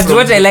everyone. But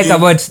what I like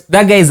about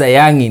that guy is a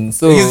youngin,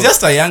 so he's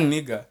just a young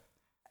nigga.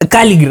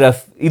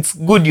 Calligraph, it's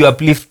good you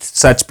uplift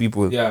such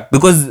people. Yeah.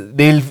 Because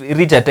they'll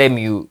reach a time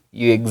you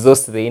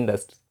exhaust the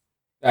industry.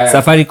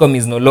 Safaricom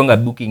is no longer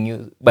booking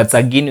you, but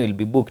Sagini will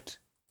be booked.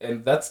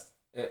 And that's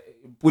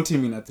put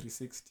him in a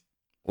 360.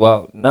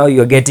 Wow, now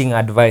you're getting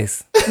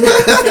advice.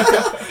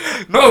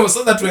 No,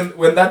 so that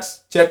when that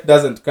check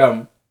doesn't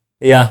come,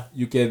 yeah,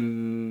 you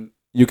can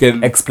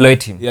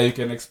exploit him. Yeah, you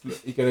can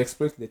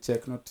exploit the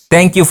check. Not.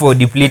 Thank you for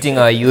depleting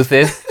our youth.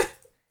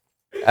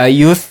 Our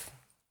youth.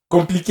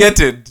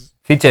 Complicated.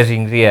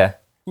 Featuring Ria.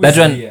 That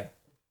one. Ria?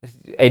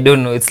 I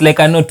don't know. It's like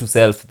a note to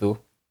self, though.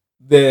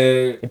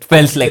 It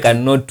felt like a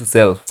note to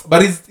self.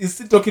 But he's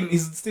still talking.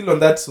 He's still on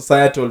that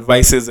societal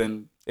vices,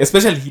 and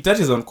especially he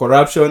touches on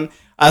corruption,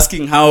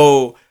 asking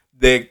how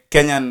the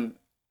Kenyan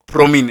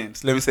prominent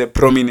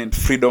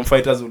freedom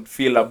fighters would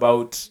feel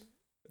about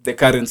the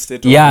current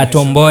state of the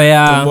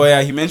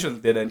Tomboya. He mentions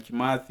Dedan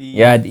Kimathi.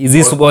 Yeah, is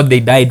this what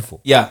they died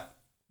for? Yeah.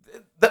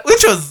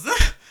 Which was,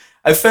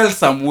 I felt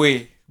some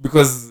way,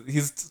 because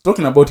he's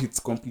talking about it's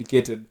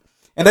complicated.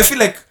 And I feel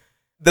like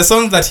the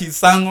songs that he's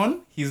sang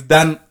on, he's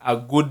done a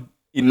good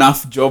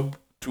enough job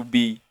to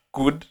be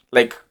good.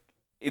 Like,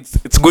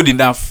 it's good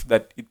enough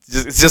that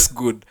it's just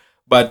good.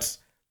 But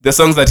the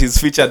songs that he's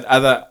featured,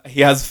 he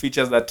has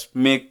features that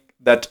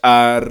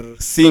are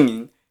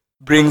singing,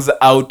 brings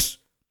out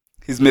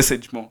his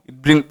message more.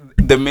 It bring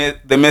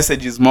the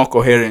message is more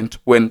coherent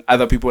when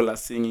other people are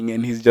singing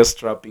and he's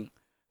just rapping.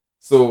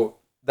 So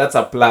that's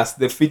a plus.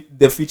 The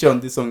feature on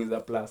this song is a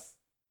plus.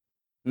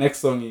 Next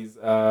song is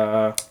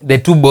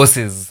The Two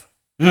Bosses.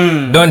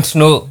 Don't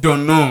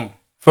know.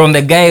 From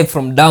the guy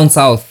from down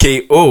south.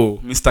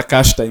 KO, Mr.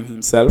 Cash Time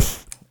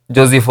himself.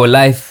 Josie for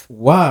Life.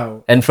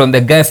 Wow. And from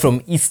the guy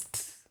from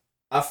East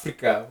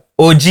Africa.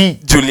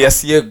 OG.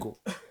 Julius Yego.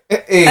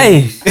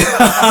 Hey.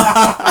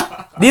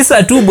 These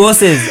are two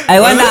bosses.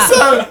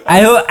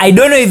 I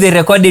don't know if they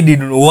recorded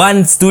in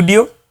one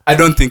studio. I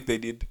don't think they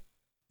did.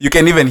 You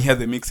can even hear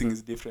the mixing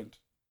is different.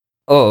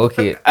 Oh,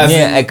 okay.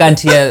 I can't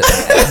hear,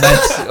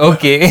 but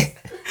okay.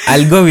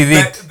 I'll go with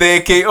it.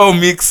 The KO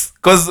mix,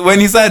 because when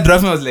he started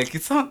rapping, I was like,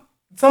 it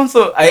sounds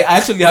so. I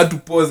actually had to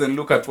pause and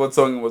look at what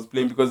song he was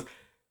playing, because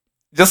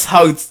just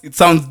how it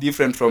sounds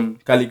different from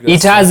Calligraph.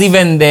 It has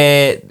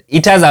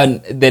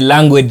the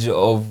language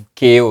of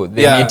KO,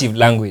 the native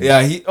language.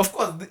 Yeah, of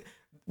course.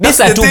 These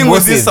That's are the two thing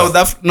with this bosses. South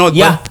Africa. No,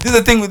 Yeah. but this is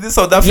the thing with this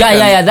South Africa.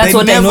 Yeah, that's they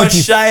what I never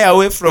noticed. shy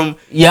away from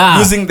Yeah.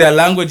 using their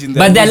language in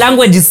their But their music.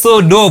 language is so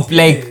dope.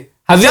 Like,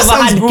 have you Just ever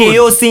sounds had good.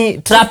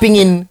 KO trapping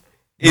in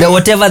the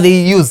whatever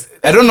they use?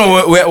 I don't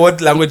know what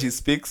language he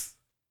speaks.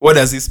 What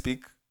does he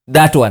speak?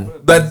 That one.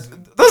 But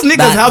those niggas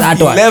That have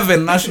one.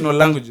 11 national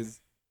languages.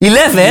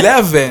 11?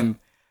 11.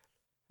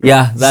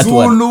 Yeah, that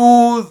one.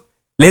 Zulu,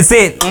 Let's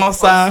say,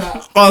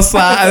 Xhosa.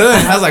 I don't know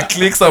if it has a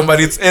click sound, but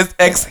it's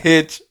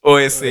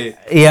XHOSA.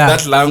 Yeah.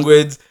 That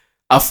language,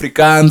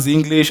 Afrikaans,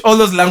 English, all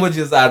those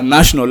languages are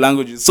national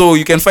languages. So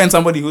you can find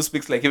somebody who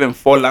speaks like even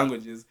 4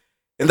 languages.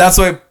 And that's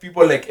why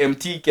people like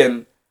MT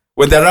can,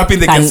 when they're rapping,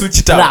 they can Can switch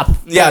it up. trap.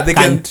 Yeah, they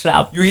Can can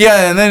trap. You hear,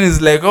 and then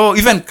it's like, oh,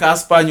 even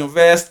Casper,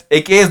 Nyovest,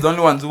 AK is the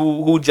only ones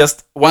who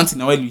just once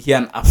in a while you hear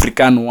an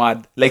African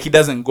word. Like he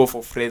doesn't go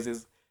for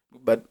phrases.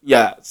 But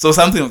yeah, so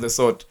something of the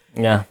sort.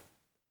 yeah.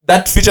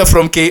 That feature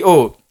from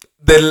KO,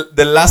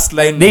 the last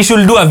line. They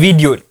should do a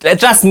video.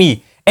 Trust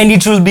me. And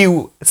it will be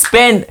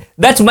spend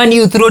that money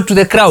you throw to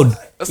the crowd.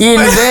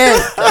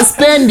 Invest.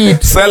 Spend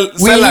it. sell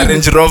We a need-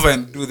 Range Rover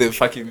and do the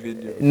fucking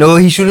video. No,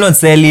 he should not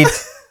sell it.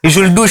 He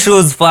should do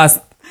shows first.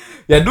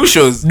 Yeah, do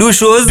shows. Do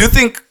shows. Do you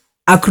think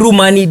Accrue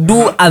money.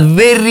 Do a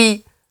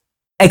very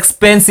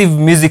expensive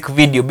music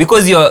video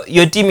because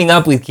you're teaming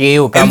up with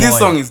KO. Come and this on.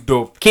 song is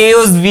dope.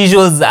 KO's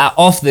visuals are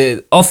off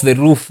the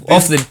roof,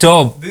 off the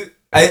top.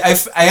 I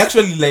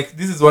actually like,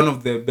 this is one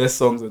of the best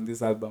songs on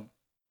this album.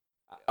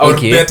 Or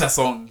Okay. better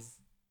songs.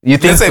 You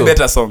think Let's say so?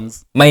 better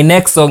songs. My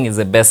next song is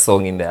the best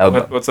song in the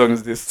album. What song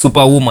is this?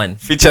 Superwoman,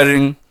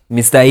 Featuring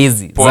Mr.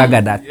 Easy,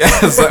 Zagadat.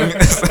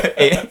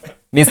 Yeah,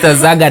 Mr.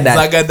 Zagadat.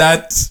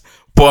 Zagadat,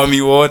 Pour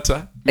Me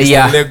Water, Mr.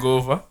 Yeah. Leg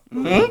Over.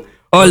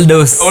 All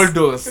those. All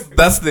those.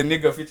 That's the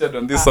nigga featured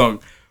on this song.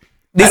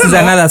 This is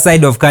another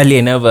side of Kali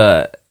I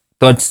never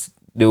thought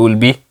there will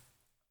be.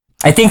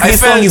 I think I this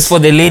song felt- is for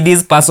the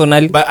ladies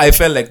personally. But I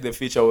felt like the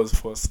feature was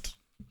forced.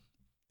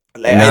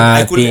 Like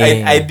I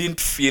Nothing. didn't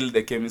feel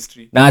the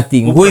chemistry.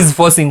 Nothing. Who is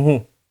forcing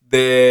who?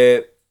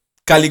 The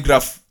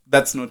calligraph,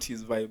 that's not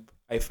his vibe,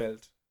 I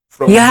felt.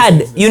 From He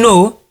had,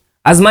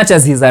 as much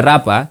as he's a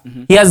rapper,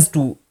 he has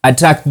to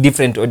attract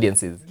different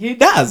audiences. He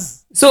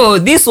does. So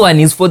this one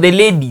is for the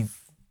ladies.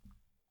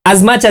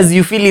 As much as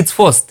you feel it's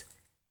forced,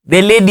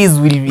 the ladies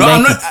will No, like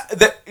I'm not.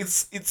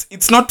 it.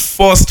 It's not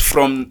forced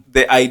from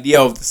the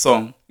idea of the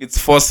song. It's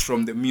forced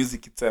from the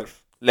music itself.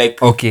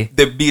 Like Okay.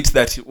 the beat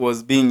that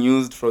was being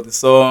used for the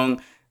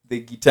song, the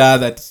guitar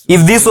that.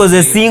 If this was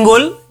a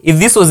single,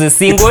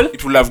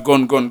 it will have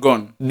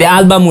gone. the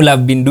album will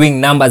have been doing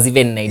numbers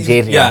even in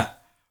Nigeria. Yeah,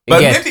 but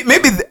get?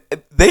 maybe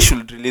they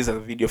should release a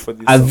video for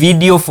this. A song.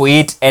 video for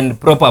it and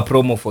proper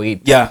promo for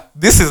it. Yeah,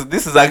 this is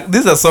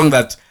a song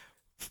that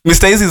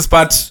Mr. Easy's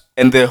part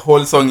and the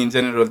whole song in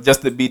general,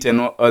 just the beat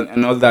and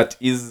all that,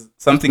 is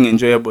something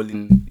enjoyable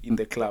in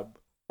the club.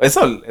 It's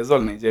all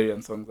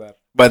Nigerian songs are,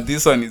 but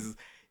this one is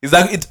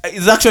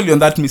actually on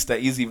that Mr.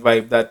 Easy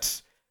vibe,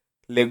 that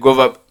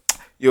Legova.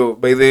 Yo,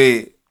 by the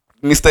way,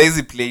 Mr.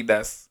 Easy played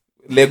us.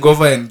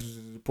 Legova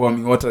and Pour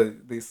Me Water,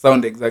 they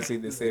sound exactly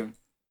the same.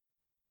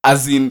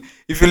 As in,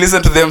 if you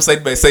listen to them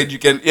side by side, you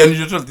can, and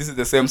you told this is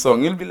the same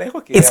song, you'll be like,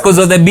 okay. It's because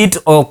of the beat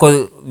or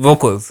 'cause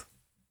vocals.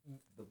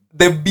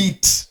 The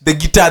beat, the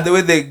guitar, the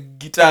way the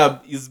guitar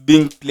is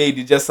being played,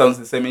 it just sounds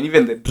the same, and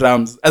even the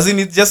drums. As in,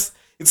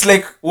 it's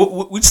like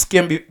which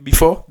came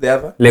before the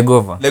other.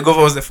 Legova.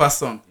 Legova was the first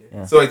song,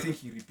 Yeah. so I think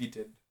he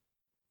repeated.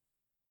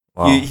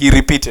 Wow. He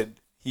repeated.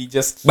 He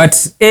just But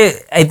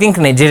I think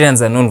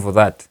Nigerians are known for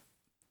that.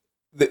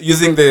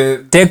 using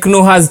the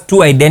Tekno has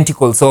 2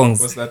 identical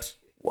songs. what's that?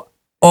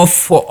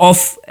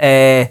 Off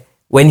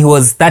when he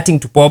was starting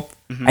to pop.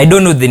 I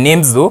don't know the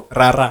names though.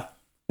 Rara.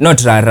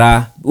 Not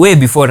Rara. Way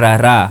before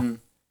Rara.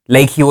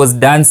 Like he was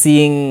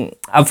dancing.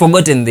 I've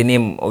forgotten the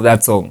name of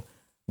that song.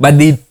 But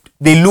they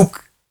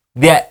look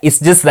there. It's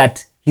just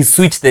that he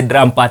switched the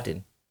drum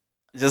pattern.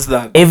 Just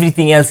that.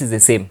 Everything else is the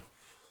same.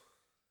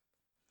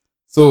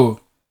 So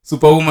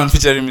Superwoman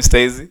featuring Mr.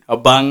 Easy, a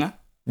banger.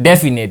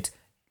 Definite.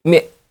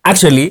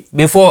 Actually,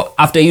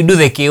 after you do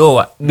the KO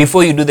one,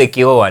 before you do the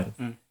KO one,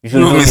 you should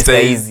do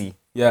Mr. Easy.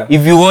 Yeah.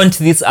 If you want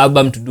this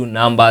album to do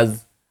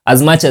numbers,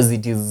 as much as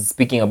it is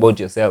speaking about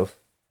yourself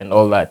and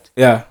all that.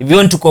 Yeah. If you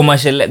want to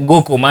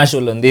go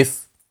commercial on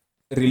this,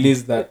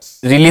 Release that.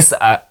 release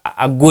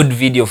a good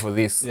video for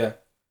this. Yeah.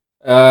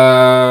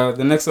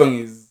 The next song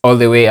is All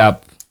the way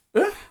up.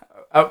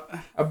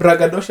 a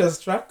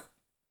Bragadocious track.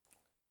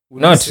 Would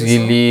you Not say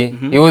so? really.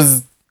 He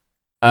was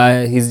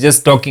he's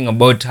just talking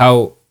about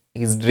how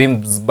his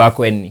dreams back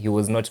when he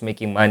was not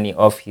making money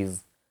off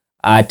his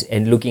art,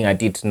 and looking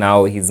at it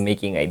now, he's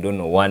making, I don't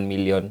know, 1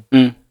 million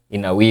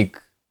in a week.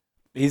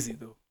 Easy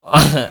though.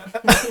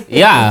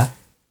 Yeah.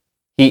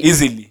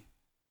 Easily.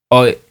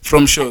 Or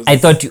From shows. I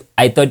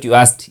thought you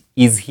asked,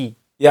 is he?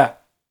 Yeah.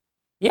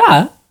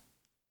 Yeah.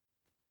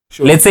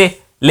 Shows.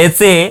 Let's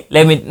say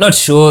let me not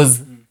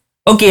shows.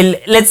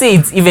 Okay, let's say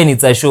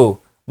it's a show.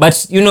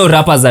 But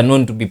rappers are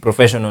known to be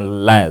professional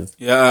liars.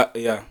 Yeah.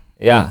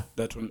 Yeah.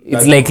 That one.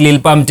 It's like Lil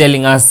Pump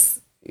telling us,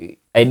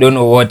 I don't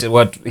know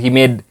what he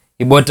made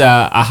He bought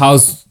a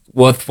house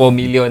worth 4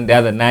 million the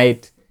other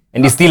night,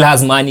 and he still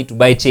has money to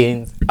buy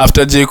chains.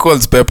 After J.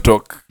 Cole's pep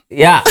talk.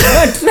 Yeah,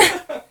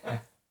 but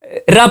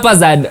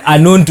rappers are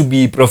known to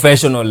be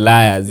professional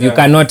liars. You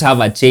cannot have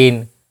a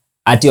chain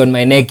at on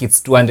my neck. It's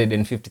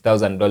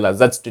 $250,000.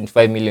 That's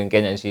 25 million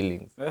Kenyan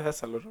shillings.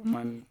 That's a lot of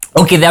money.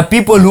 Okay, there are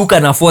people who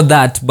can afford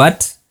that,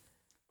 but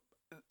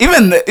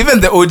even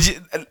the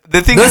OG,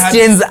 the thing. Those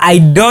chains, I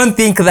don't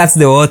think that's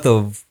the worth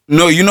of.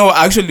 No, you know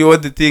actually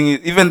what the thing is.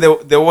 Even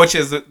the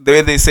watches, the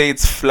way they say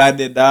it's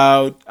flooded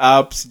out,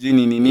 apps,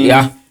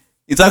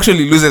 it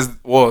actually loses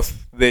worth.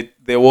 The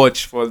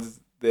watch falls,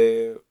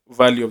 the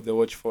value of the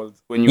watch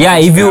falls when you. Yeah,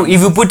 if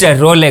you put a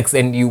Rolex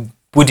and you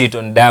put it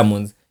on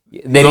diamonds,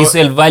 the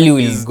resale value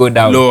will go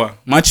down. Lower,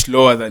 much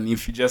lower than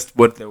if you just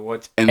bought the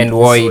watch and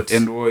wore it.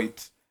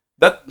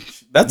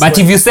 That's. But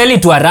if you sell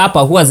it to a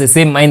rapper who has the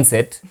same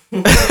mindset,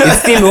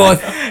 it's still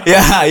worth.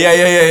 Yeah.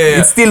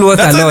 It's still worth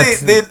a lot.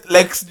 They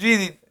like.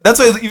 That's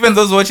why even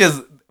those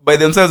watches by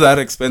themselves are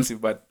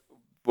expensive, but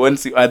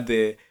once you add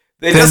the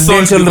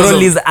presidential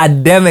rollies are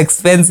damn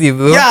expensive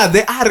though. Yeah,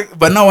 they are,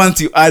 but now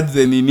once you add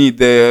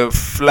you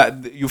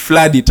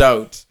flood it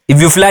out. If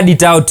you flood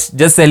it out,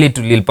 just sell it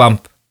to Lil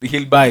Pump.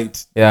 He'll buy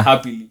it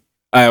happily.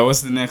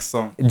 What's the next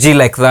song? G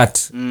Like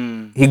That.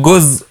 He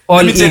goes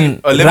all in,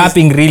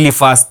 rapping really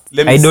fast.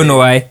 I don't know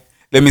why.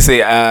 Let me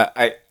say,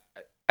 I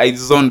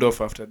zoned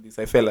off after this.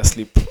 I fell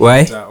asleep.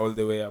 Why? All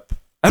the way up.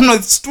 I don't know,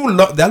 it's too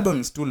long. The album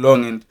is too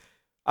long, and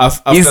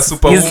after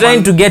Superwoman, he's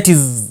trying to get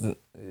his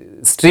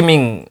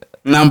streaming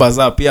numbers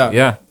up.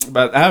 Yeah.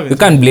 But I haven't. You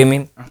can't blame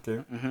him. Okay.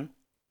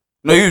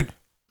 No,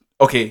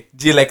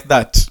 G Like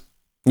That.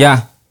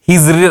 Yeah,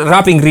 he's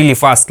rapping really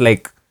fast,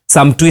 like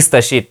some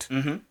twister shit.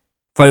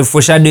 For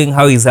foreshadowing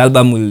how his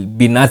album will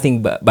be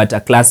nothing but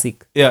a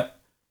classic. Yeah,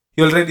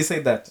 he already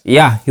said that.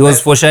 Yeah, he was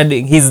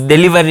foreshadowing. His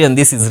delivery on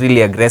this is really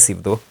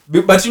aggressive, though.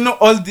 But you know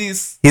all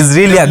this. He's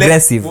really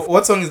aggressive.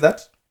 What song is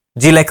that?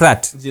 G Like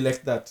That. G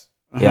Like That.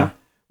 Yeah.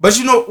 But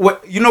you know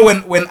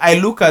when I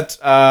look at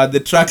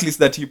the track list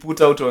that he put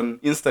out on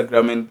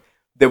Instagram and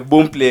the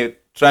Boomplay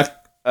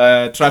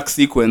track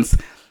sequence,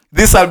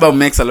 this album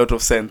makes a lot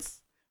of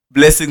sense.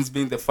 Blessings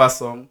being the first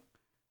song.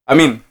 I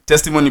mean,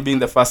 Testimony being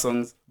the first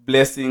songs.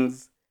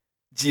 Blessings,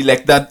 G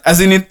Like That.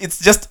 As in it's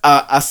just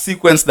a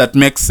sequence that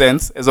makes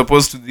sense as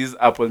opposed to this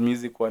Apple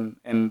Music one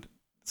and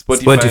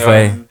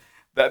Spotify. One,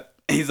 that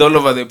he's all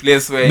over the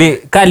place. Where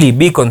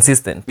be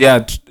consistent.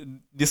 Yeah,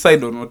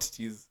 decide on what it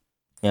is.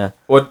 Yeah.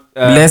 What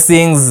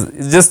blessings?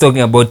 It's just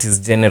talking about his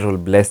general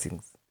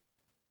blessings.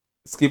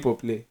 Skip or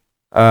play?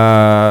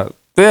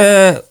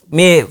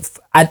 Me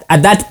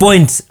at that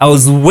point, I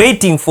was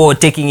waiting for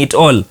Taking It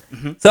All,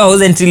 so I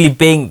wasn't really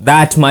paying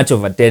that much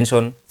of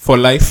attention. For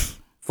Life.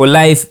 For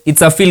Life,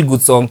 it's a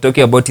feel-good song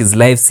talking about his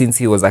life since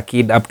he was a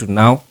kid up to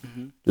now,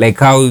 like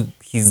how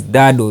his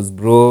dad was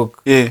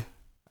broke. Yeah.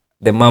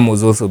 The mom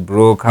was also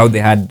broke. How they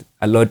had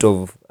a lot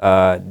of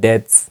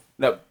debts.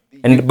 No,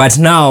 but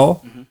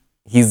now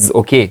he's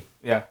okay.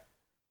 Yeah.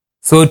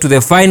 So to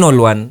the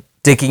final one,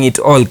 Taking It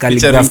All,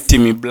 Calligraph,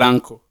 Timmy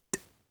Blanco,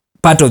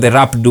 part of the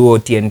rap duo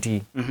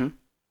TNT.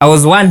 I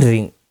was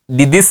wondering,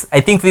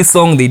 I think this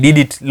song they did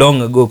it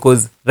long ago,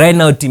 because right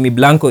now Timmy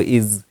Blanco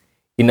is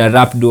in a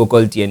rap duo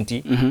called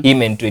TNT,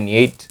 him and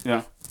 28.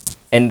 Yeah.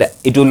 And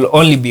it will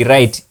only be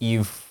right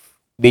if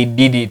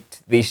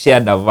they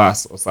shared a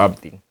verse or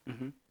something.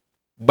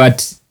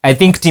 But I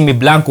think Timmy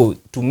Blanco,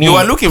 to me,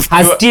 has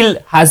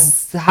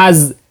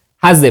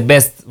the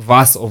best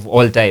verse of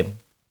all time,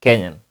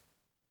 Kenyan.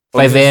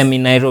 5 a.m.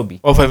 in Nairobi.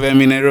 5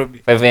 a.m. in Nairobi.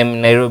 5 a.m.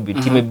 in Nairobi.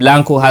 Timmy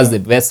Blanco has the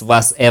best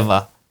verse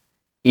ever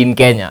in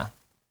Kenya.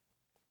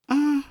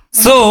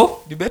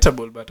 So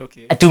debatable, but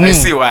okay. To me, I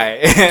see why.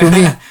 To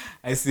me,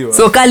 I see why.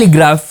 So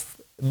Calligraph,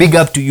 big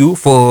up to you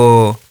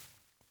for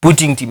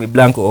putting Timmy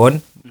Blanco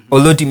on.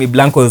 Although Timmy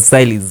Blanco's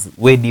style is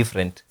way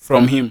different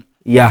from him.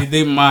 Yeah. Did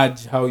they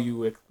merge how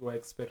you were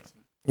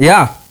expecting?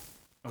 Yeah.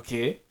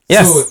 Okay.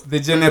 Yes. So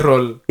the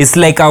general. It's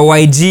like a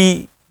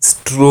YG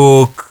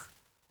stroke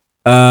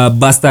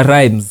Busta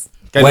Rhymes.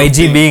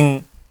 YG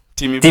being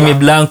Timmy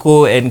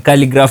Blanco and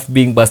Calligraph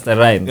being Busta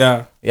Rhymes.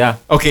 Yeah. Yeah.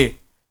 Okay.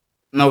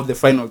 Now the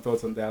final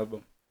thoughts on the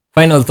album.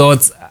 Final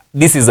thoughts.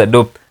 This is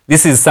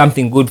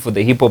something good for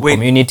the hip hop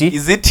community.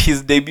 Is it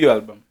his debut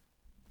album?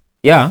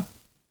 Yeah.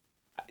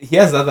 He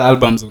has other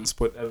albums on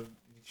Spotify.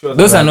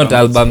 Those are not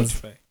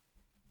albums.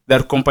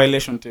 They're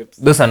compilation tapes.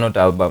 Those are not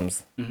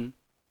albums.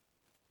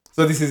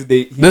 So this is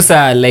those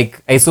are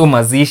like, I saw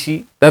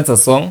Mazishi. That's a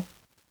song.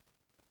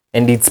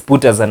 And it's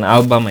put as an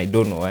album. I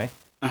don't know why.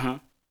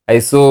 I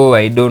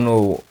don't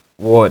know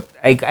what.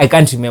 I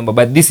can't remember.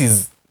 But this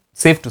is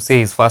safe to say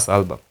his first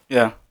album.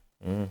 Yeah.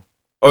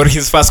 Or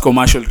his first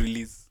commercial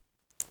release.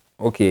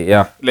 Okay,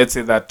 yeah. Let's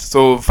say that.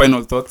 So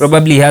final thoughts.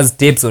 Probably has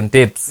tapes on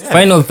tapes. Yeah.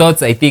 Final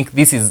thoughts, I think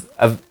this is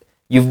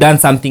you've done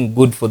something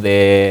good for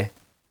the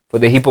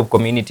hip hop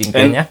community in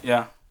Kenya.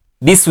 Yeah.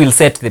 This will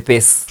set the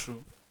pace.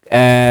 True.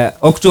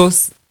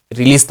 Octos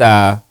released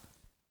an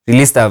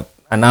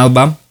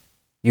album.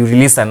 You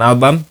released an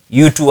album.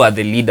 You two are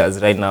the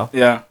leaders right now.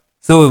 Yeah.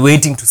 So we're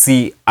waiting to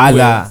see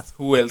other.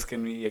 Who else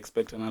can we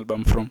expect an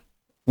album from?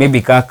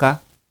 Maybe Kaka.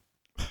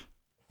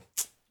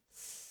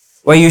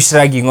 Why are you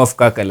shrugging off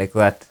Kaka like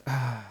that?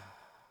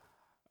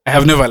 I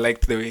have never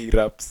liked the way he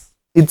raps.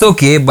 It's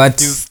okay, but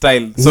His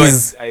style. So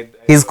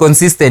he's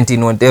consistent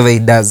in whatever he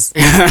does.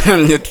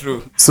 Yeah,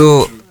 true.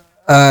 So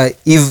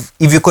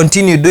if you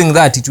continue doing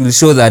that, it will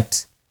show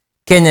that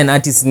Kenyan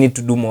artists need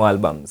to do more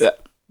albums.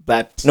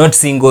 That Not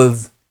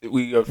singles. I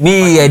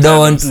don't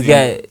want to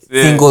hear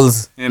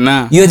singles. Yeah,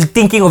 nah. You're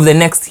thinking of the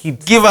next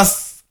hit. Give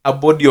us a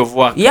body of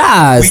work.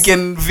 Yes. We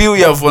can view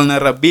your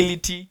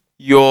vulnerability,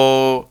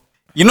 you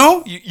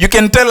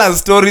can tell us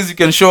stories, you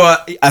can show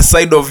a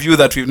side of you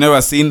that we've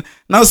never seen.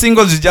 Now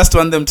singles, you just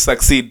want them to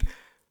succeed.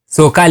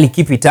 So Kali,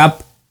 keep it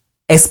up.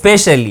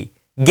 Especially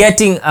get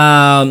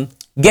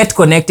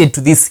connected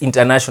to this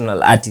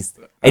international artist.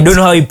 I don't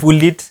know how he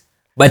pulled it,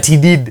 but he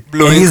did.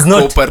 Blowing and he's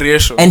not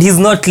cooperation. And he's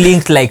not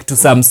linked like to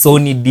some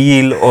Sony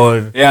deal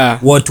or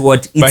what.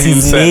 It's by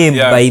his himself, name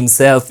by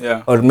himself,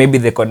 or maybe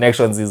the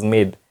connections he's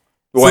made.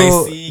 So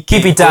YC,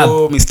 keep it up.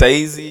 Mr.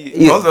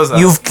 Easy. All those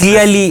You've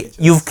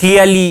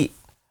clearly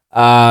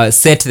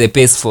set the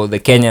pace for the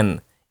Kenyan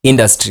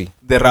industry.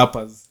 The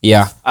rappers.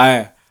 Yeah.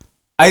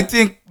 I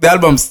think the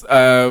albums,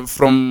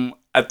 from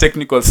a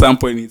technical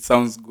standpoint, it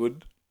sounds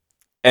good,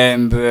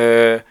 and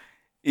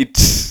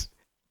it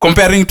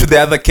comparing to the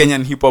other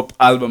Kenyan hip hop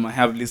album I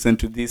have listened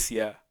to this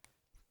year,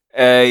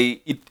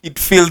 it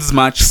feels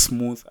much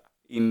smoother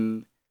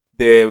in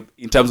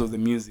terms of the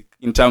music,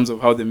 in terms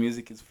of how the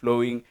music is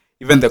flowing,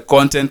 even the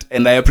content.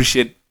 And I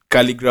appreciate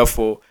Calligraph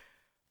for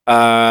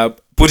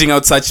putting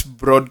out such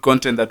broad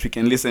content that we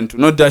can listen to,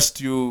 not just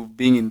you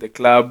being in the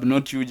club,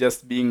 not you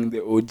just being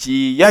the OG.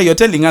 Yeah, you're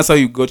telling us how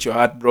you got your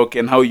heart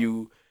broken, how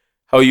you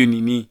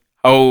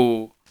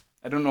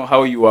I don't know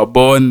how you were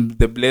born,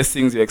 the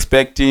blessings you're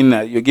expecting,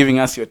 you're giving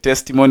us your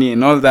testimony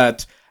and all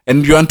that,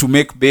 and you want to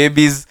make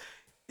babies.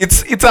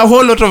 It's a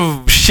whole lot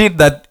of shit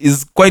that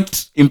is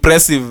quite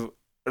impressive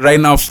right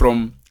now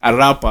from a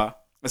rapper,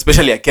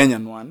 especially a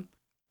Kenyan one.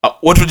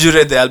 What would you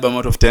rate the album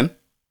out of 10?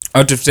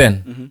 Out of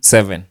 10?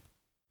 7.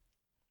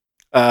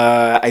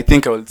 I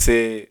think I would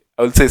say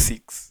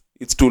 6.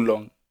 It's too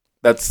long.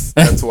 That's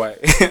why.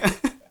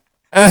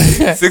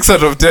 6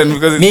 out of 10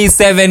 because me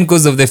 7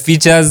 because of the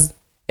features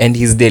and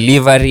his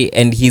delivery,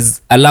 and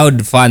he's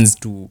allowed fans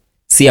to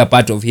see a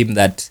part of him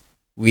that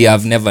we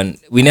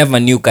never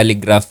knew.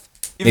 Calligraph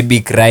maybe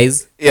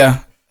cries,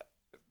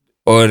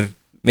 or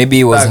maybe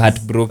he was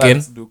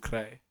heartbroken, do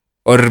cry,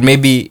 or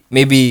maybe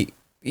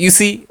you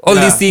see all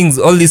these things,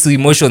 all these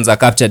emotions are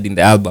captured in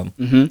the album.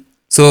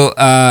 So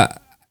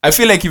I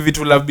feel like if it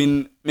would have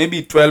been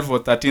maybe 12 or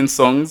 13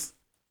 songs,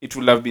 it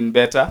would have been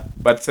better,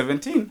 but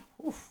 17,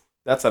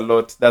 that's a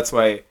lot. That's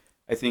why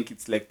I think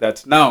it's like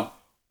that. Now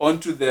on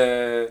to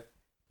the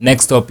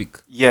next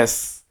topic.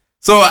 Yes.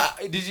 So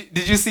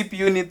did you see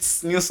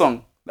P-Unit's new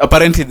song?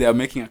 Apparently they are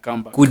making a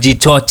comeback.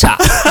 Kujichocha.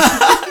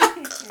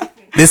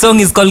 The song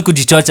is called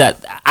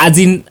Kujichocha. As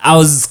in, I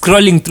was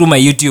scrolling through my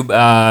YouTube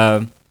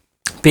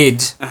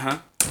page,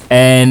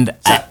 and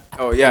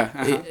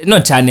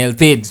not channel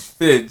page.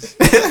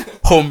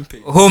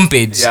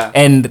 Homepage,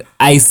 and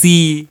I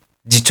see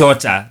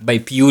Jichocha by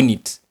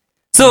P-Unit.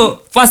 So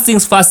first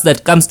things first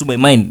that comes to my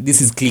mind, this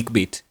is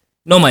clickbait.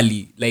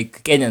 Normally,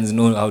 like, Kenyans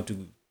know how to.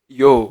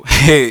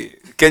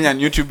 Kenyan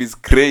YouTube is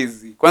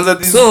crazy. Kwanza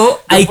this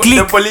I click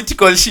the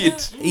political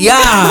shit.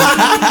 Yeah.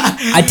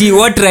 Ati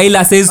what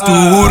Raila says to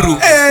Uhuru.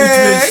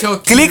 It will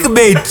shock.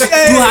 Clickbait.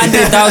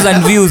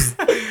 200,000 views.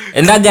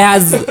 And that guy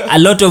has a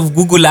lot of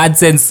Google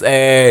AdSense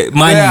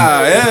money.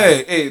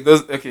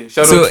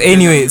 Shout so out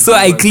anyway, so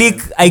I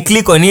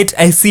click on it.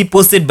 I see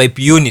posted by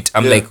P-Unit.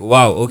 I'm like,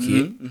 wow,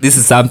 okay, this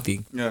is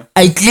something. Yeah.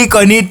 I click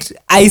on it.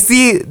 I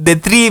see the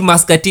 3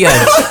 Musketeers.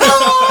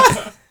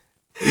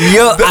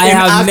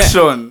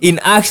 In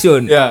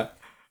action. Yeah.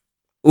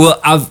 Well,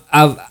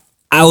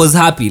 I was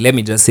happy. Let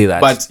me just say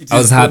that. But I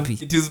was happy.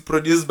 It is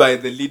produced by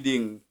the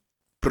leading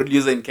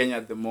producer in Kenya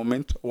at the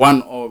moment.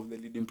 One of the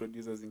leading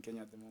producers in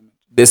Kenya at the moment.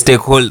 The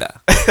stakeholder.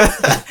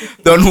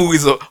 The one who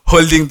is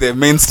holding the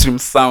mainstream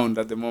sound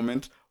at the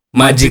moment.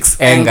 Magic's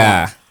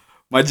Anger.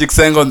 Magic's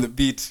Anger on the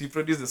beat. He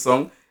produced the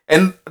song.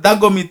 And that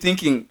got me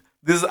thinking,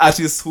 these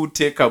artists who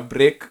take a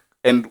break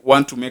and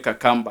want to make a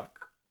comeback.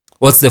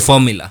 What's the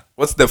formula?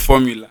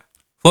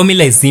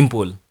 Formula is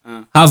simple.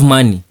 Have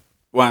money.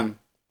 1.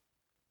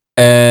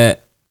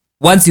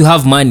 Once you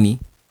have money,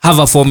 have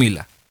a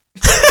formula.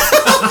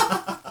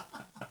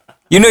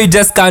 You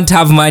just can't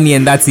have money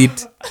and that's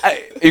it.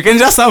 You can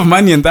just have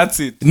money and that's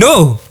it.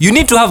 No, you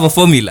need to have a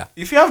formula.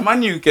 If you have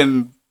money, you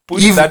can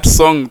put that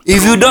song.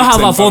 If you don't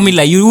have a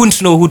formula, you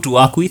won't know who to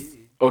work with.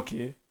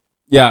 Okay.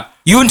 Yeah.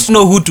 You won't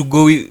know who to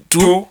go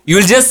to.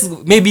 You'll just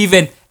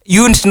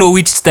you won't know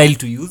which style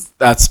to use.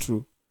 That's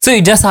true. So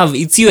you just have,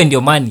 it's you and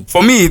your money.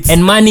 For me,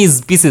 and money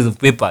is pieces of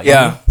paper.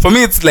 Yeah. For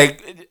me, it's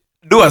like,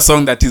 do a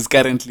song that is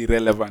currently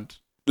relevant.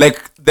 Like,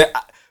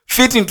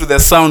 fit into the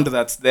sound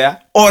that's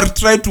there, or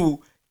try to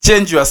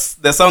change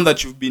the sound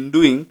that you've been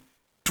doing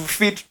to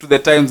fit to the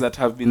times that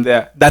have been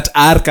there, that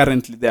are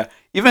currently there.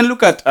 Even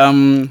look at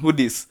who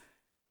this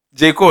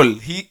J. Cole.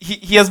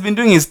 He has been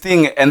doing his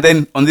thing, and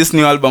then on this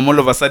new album, all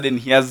of a sudden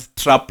he has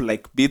trap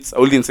like beats. I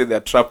wouldn't say they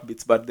are trap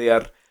beats, but they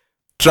are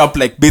trap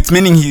like beats,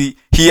 meaning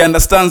he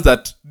understands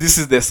that this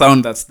is the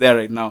sound that's there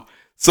right now.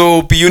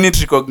 So P Unit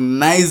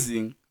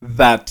recognizing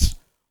that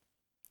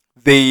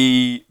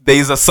there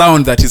is a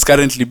sound that is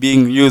currently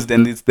being used,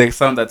 and it's the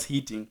sound that's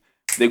hitting.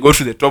 They go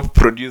to the top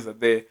producer,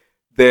 the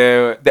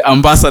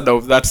ambassador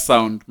of that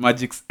sound,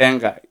 Magic's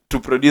Anger, to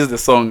produce the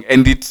song.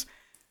 And it,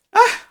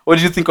 what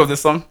do you think of the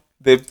song,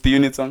 the P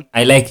Unit song?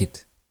 I like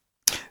it.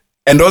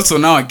 And also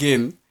now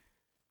again,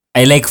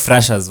 I like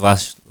Frasha's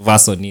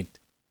verse on it,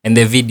 and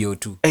the video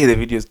too. Hey, the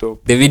video is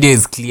dope. The video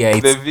is clear.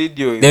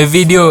 The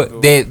video,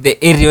 the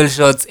aerial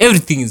shots,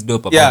 everything is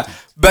dope about it.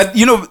 But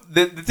you know,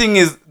 the thing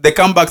is, the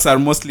comebacks are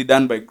mostly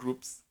done by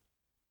groups,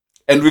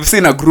 and we've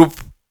seen a group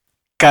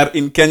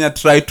in Kenya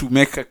try to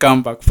make a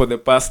comeback for the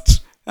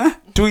past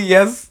 2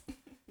 years,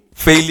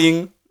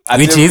 failing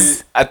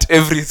at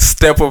every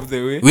step of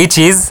the way. Which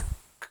is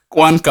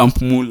One Camp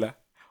Mula,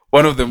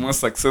 one of the most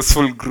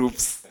successful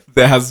groups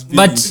there has been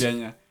in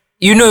Kenya.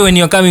 You know, when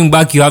you're coming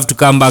back, you have to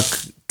come back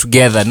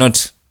together,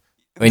 not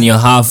when you're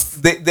half.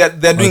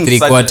 They're doing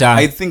such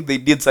I think they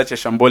did such a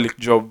shambolic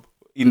job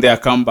in their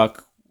comeback,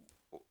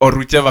 or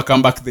whichever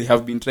comeback they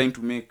have been trying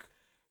to make,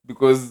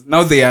 because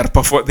now they have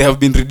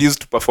been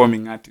reduced to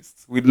performing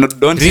artists. We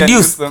don't hear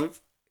new songs.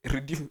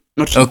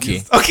 Not okay.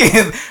 Reduced.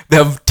 Okay, they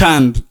have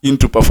turned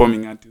into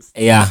performing artists.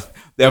 Yeah,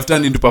 they have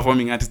turned into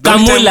performing artists.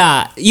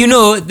 Kamula, you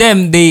know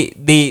them.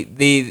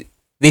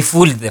 They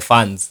fooled the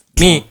fans.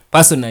 Me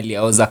personally,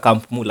 I was a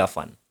Camp Mula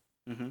fan,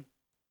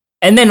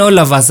 and then all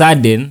of a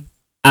sudden,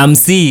 I'm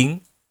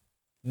seeing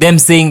them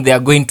saying they are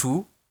going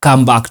to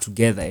come back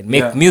together and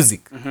make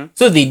music.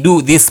 So they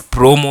do this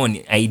promo on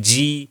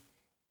IG.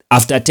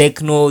 After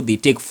techno, they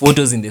take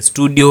photos in the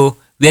studio.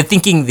 They're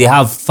thinking they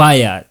have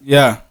fire.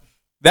 Yeah.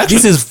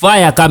 This is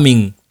fire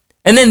coming.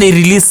 And then they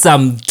release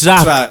some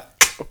track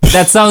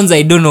that sounds,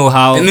 I don't know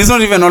how. And it's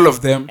not even all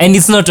of them.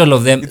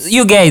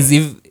 You guys,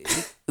 if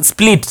it's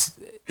splitting,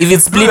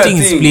 it's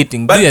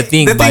splitting. But do your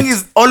thing. The thing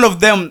is, all of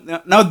them,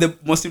 now the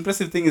most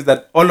impressive thing is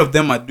that all of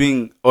them are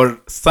doing,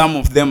 or some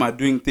of them are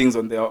doing things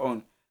on their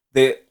own.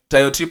 The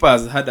Tayo Tripa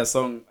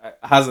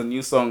has a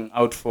new song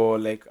out for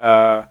like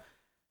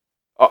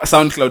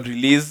SoundCloud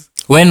release.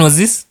 When was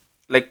this?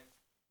 Like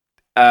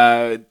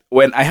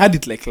when I had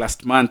it like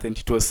last month, and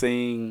it was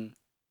saying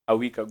a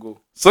week ago.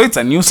 So it's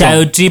a new song.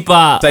 Tayo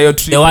Tripa,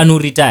 the one who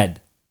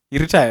retired. He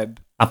retired?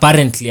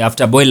 Apparently,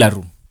 after Boiler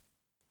Room.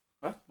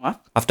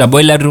 What? After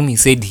Boiler Room, he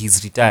said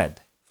he's retired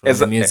from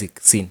the music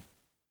scene.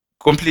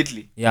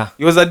 Completely? Yeah.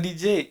 He was a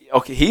DJ.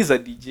 Okay, he's a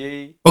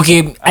DJ.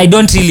 Okay, I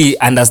don't really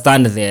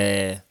understand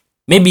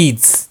maybe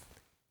it's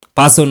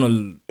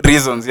personal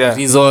reasons,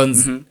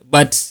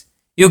 but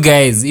you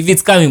guys, if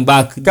it's coming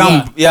back,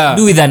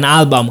 do with an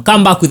album.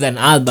 Come back with an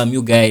album,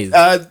 you guys.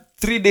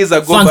 3 days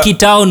ago, Funky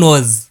Town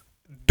was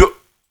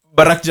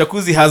Barak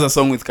Jacuzzi has a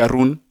song with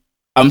Karun.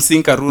 I'm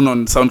seeing Karun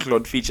on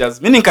SoundCloud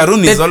features, meaning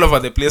Karun is all over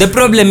the place. The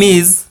problem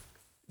is,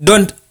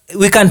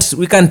 we can't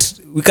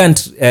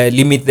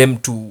limit them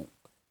to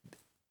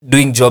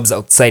doing jobs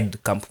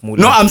outside Camp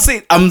Mula. No,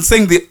 I'm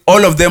saying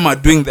all of them are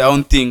doing their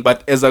own thing,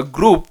 but as a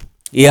group,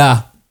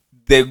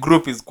 the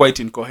group is quite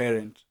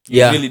incoherent.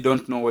 You really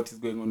don't know what is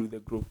going on with the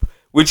group,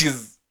 which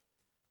is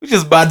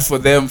bad for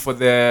them, for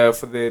their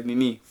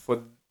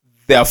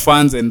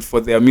fans and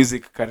for their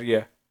music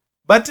career.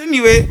 But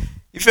anyway,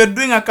 if you're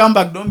doing a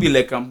comeback, don't be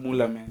like Camp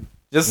Mula, man.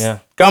 Just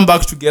come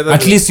back together.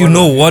 At least you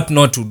know what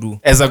not to do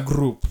as a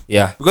group.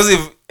 Yeah. Because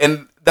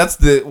that's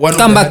the one.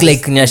 Come back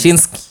like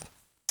Nyashinsky.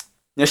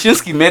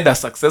 Nyashinsky made a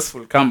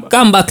successful comeback.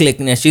 Come back like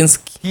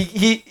Nyashinsky.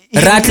 He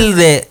rattle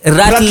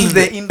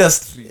the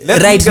industry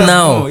right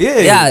now.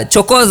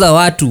 Chokoza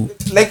watu.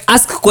 Like,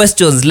 ask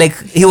questions. Like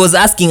he was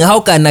asking, how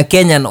can a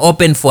Kenyan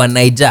open for a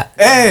Niger?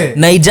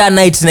 Niger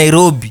night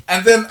Nairobi.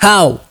 And then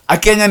how a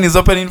Kenyan is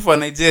opening for a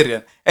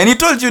Nigerian? And he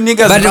told you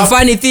niggas. But the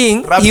funny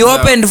thing, he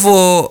opened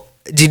for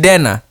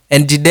Jidena,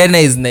 and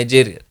Jidena is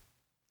Nigerian.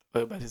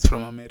 Oh, but it's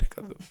from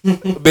America though.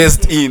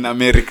 Based in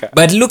America.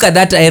 But look at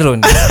that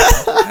irony.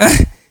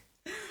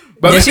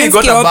 But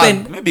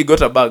maybe he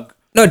got a bag.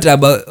 Not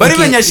about. But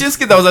even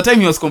Nyashinsky, there was a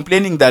time he was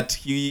complaining that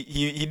he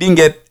didn't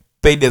get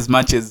paid as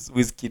much as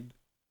Wizkid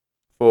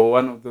for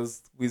one of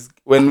those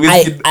when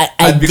Wizkid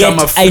had become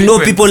a frequent. I know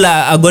people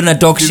are gonna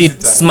talk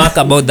shit, smack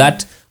about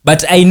that,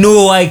 but I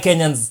know why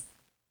Kenyans.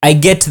 I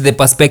get the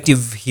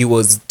perspective he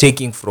was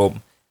taking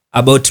from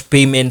about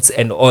payments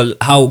and all,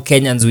 how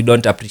Kenyans we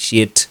don't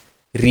appreciate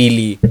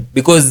really,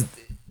 because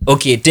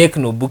booking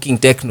techno,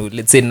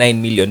 let's say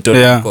 9 million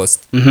total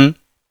cost.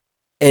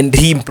 And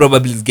he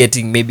probably is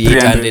getting maybe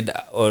 800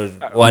 or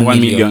 1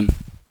 million.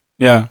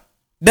 Yeah.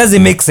 Does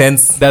it make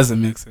sense?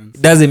 Doesn't make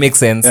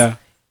sense. Yeah.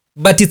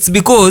 But it's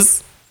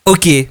because,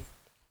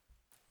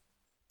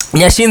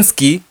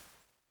 Nyashinsky,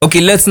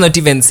 let's not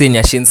even say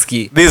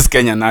Nyashinsky. This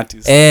Kenyan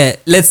artist.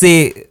 Let's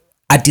say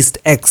artist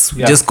X.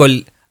 We just call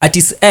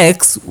artist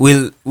X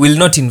will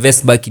not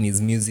invest back in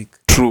his music.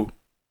 True.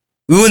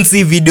 We won't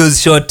see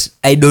videos shot,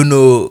 I don't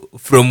know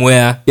from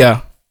where.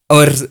 Yeah.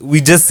 Or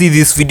we just see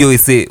this video, we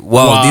say,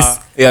 wow. This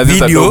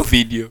is a dope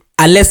video.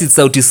 Unless it's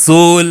Sauti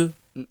Sol.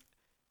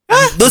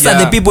 Those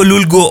are the people who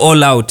will go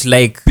all out.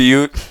 Like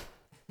the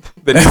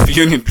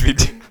unit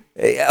video.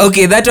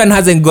 Okay, that one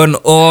hasn't gone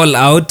all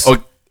out.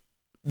 Okay.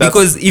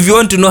 Because if you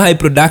want to know high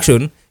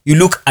production, you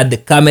look at the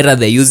camera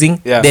they're using,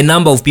 the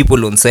number of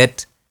people on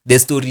set, the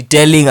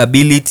storytelling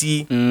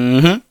ability,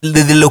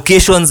 the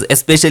locations,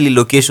 especially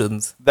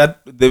locations.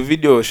 That the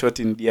video was shot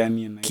in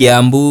Diani and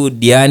Kiambu,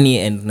 Diani,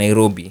 and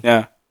Nairobi.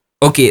 Yeah.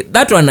 Okay,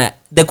 that one,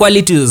 the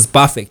quality was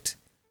perfect.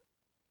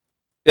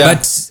 Yeah.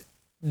 But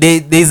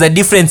there's a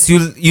difference.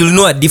 You'll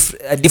know a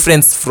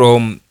difference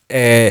from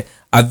a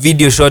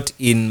video shot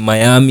in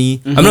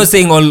Miami. I'm not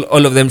saying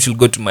all of them should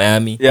go to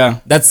Miami. Yeah.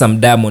 That's some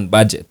diamond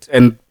budget.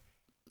 And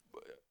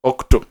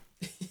Octo.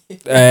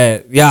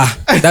 Yeah,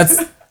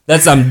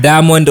 that's some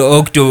Diamond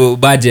Octo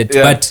budget.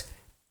 Yeah. But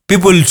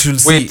people should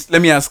see. Wait,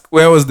 let me ask,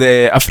 where was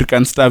the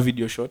African Star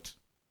video shot?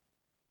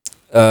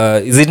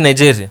 Is it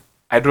Nigeria?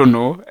 I don't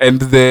know. And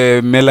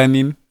the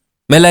Melanin?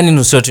 Melanin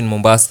was shot in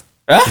Mombasa,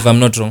 if I'm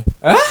not wrong.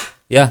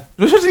 Yeah.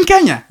 It was shot in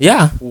Kenya?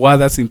 Yeah. Wow,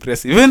 that's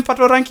impressive. Even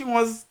Pato Ranking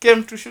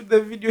came to shoot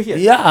the video here?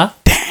 Yeah.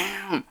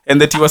 Damn.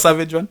 And the Tiwa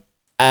Savage one?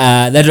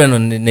 That one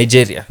on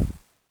Nigeria.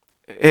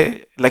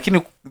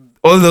 Lakini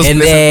all those and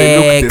places they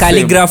look the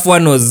Calligraph same.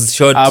 One was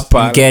shot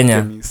in Kenya.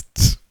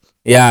 Alchemist.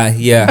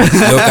 Yeah,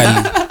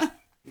 locally.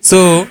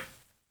 So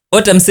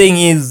what I'm saying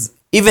is,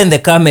 even the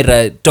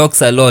camera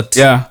talks a lot.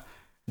 Yeah.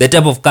 The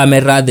type of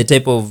camera, the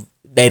type of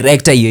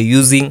director you're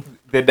using.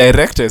 The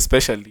director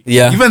especially.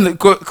 Yeah. Even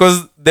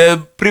because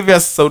the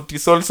previous Sauti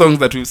Sol songs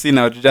that we've seen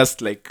are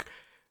just like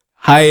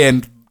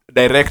high-end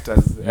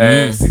directors.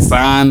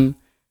 Sisan,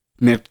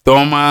 Ned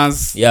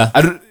Thomas. Yeah.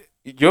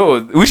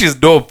 Which is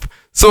dope.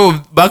 So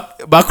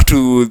back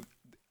to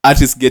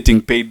artists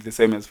getting paid the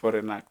same as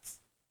foreign acts.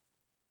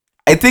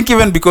 I think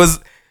even because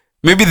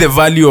maybe the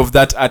value of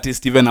that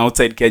artist even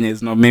outside Kenya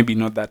is maybe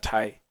not that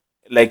high.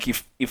 Like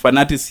if an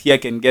artist here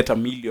can get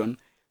 $1 million,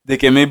 they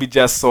can maybe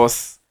just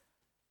source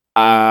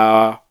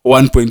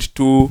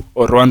 1.2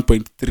 or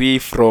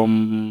 1.3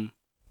 from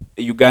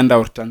Uganda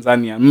or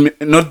Tanzania.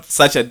 Not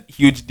such a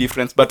huge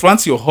difference. But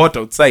once you're hot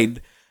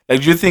outside,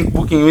 like, do you think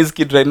booking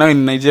Wizkid right now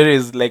in Nigeria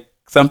is like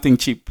something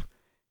cheap?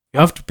 You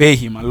have to pay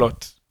him a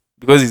lot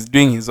because he's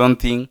doing his own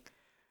thing.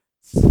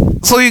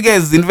 So you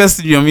guys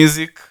invest in your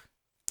music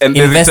and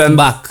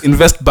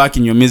invest back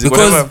in your music.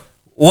 Because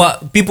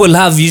what people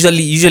have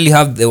usually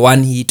have the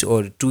one hit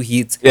or two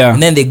hits,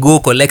 and then they go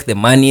collect the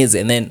monies,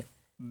 and then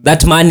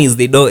that money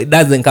it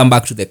doesn't come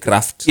back to the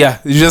craft. Yeah,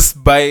 you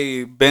just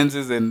buy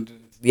Benzes and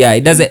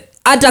it doesn't.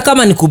 Hata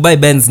kama ni kubuy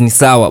Benz ni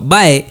sawa,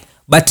 buy,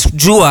 but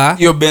jua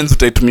hiyo Benz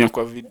utaitumia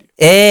kwa video.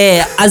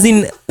 As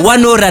in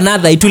one or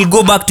another, it will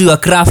go back to your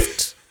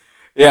craft.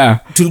 Yeah,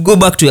 it will go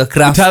back to your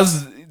craft. It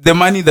has the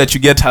money that you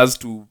get has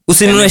to.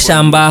 Usinunue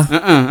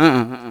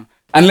shamba.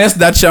 Unless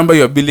that shamba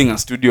you're building a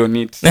studio on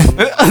it.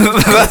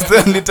 That's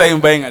the only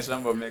time buying a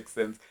shamba makes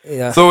sense.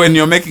 Yeah. So when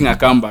you're making a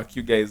comeback,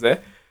 you guys,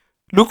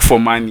 look for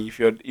money if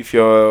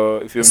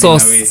you're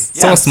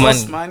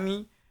source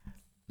money.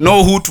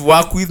 Know who to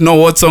work with, know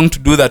what song to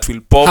do that will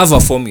pop. Have a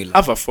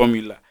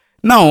formula.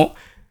 Now,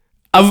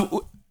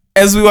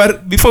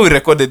 before we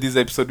recorded this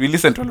episode, we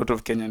listened to a lot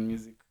of Kenyan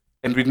music,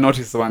 and we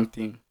noticed one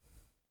thing.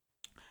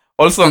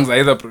 All songs are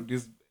either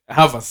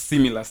have a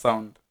similar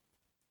sound.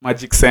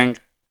 Magic Senga.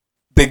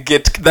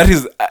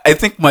 I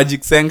think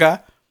Magic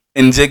Senga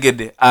and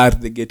Jegede are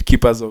the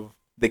gatekeepers of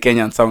the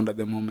Kenyan sound at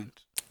the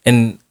moment.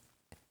 And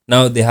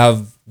now they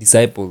have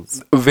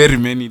disciples. Very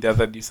many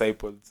other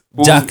disciples.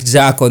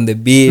 Jack on the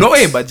beat. No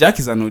way, but Jack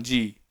is an OG.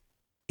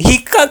 He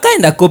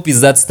kind of copies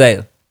that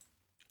style.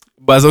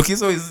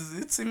 Bazokizo, is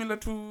it similar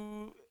to...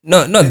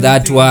 No, not anything?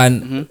 That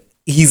one. Mm-hmm.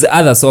 His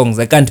other songs,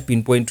 I can't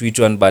pinpoint which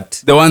one,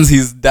 but... The ones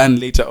he's done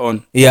later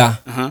on. Yeah.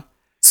 Uh-huh.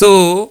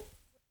 So,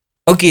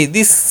 okay,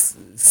 this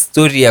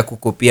story ya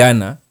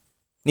kukopiana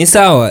ni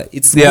sawa.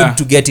 It's good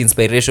to get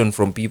inspiration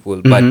from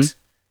people, but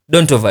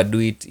don't overdo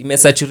it.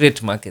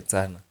 Imesaturate market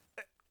sana.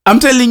 I'm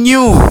telling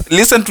you,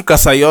 listen to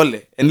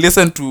Kasayole and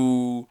listen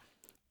to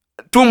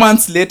 2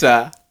 months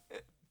later,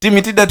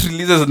 Timothy that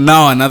releases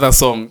now another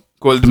song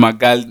called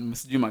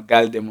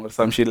Magaldem or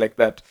some shit like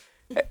that.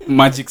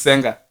 Magic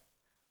Senga.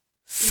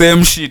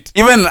 Same shit.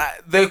 Even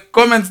the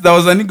comments, there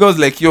was a nigga was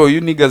like, yo, you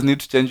niggas need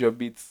to change your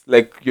beats.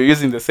 Like, you're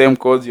using the same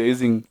chords, you're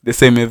using the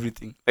same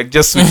everything. Like,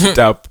 just switch it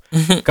up.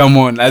 Come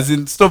on. As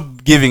in,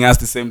 stop giving us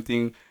the same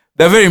thing.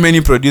 There are very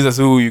many producers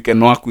who you can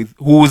work with,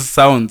 whose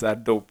sounds are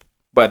dope.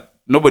 But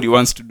nobody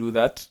wants to do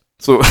that.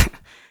 So,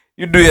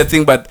 you do your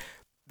thing. But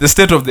the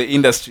state of the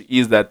industry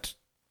is that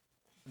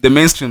the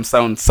mainstream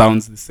sound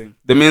sounds the same.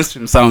 The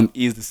mainstream sound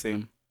is the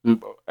same.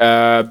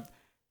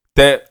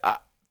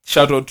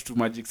 Shout out to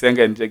Magic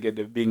Senga and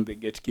Jegede being the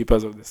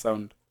gatekeepers of the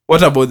sound.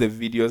 What about the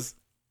videos?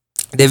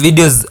 The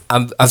videos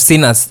I've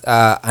seen as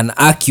an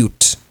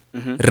acute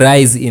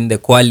rise in the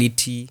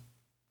quality,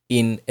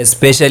 in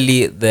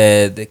especially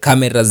the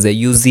cameras they're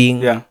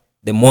using, Yeah.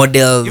 the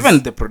models,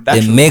 Even the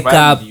production the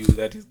makeup, value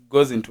that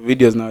goes into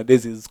videos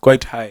nowadays is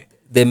quite high.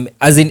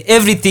 as in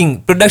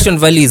everything. Production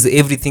value is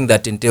everything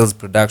that entails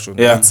production.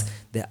 Yeah. That's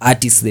the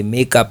artists, the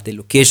makeup, the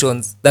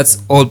locations.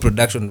 That's all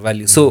production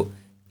value. So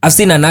I've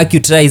seen an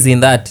acute rise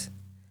in that.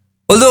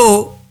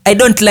 Although I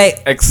don't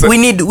like. We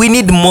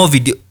need more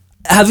video.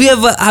 Have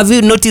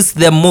you noticed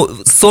there are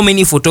so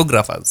many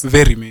photographers?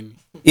 Very many.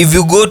 If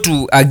you go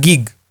to a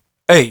gig,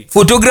 Hey,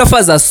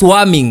 photographers are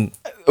swarming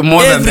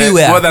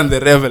everywhere. More than the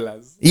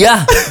revelers.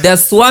 Yeah, they're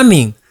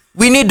swarming.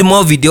 We need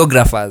more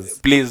videographers.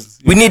 Please.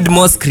 We need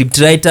more script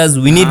writers.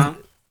 We need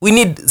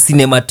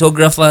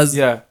cinematographers.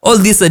 Yeah. All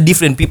these are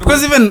different people.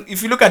 Because even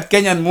if you look at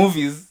Kenyan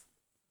movies,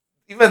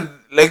 even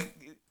like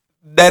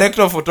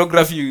director of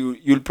photography,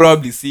 you'll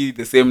probably see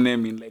the same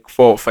name in like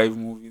 4 or 5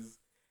 movies.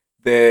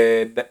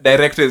 The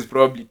director is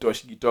probably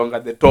Tosh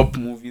Gitonga. The top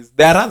movies,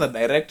 there are other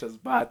directors,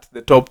 but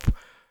the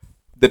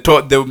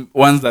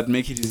ones that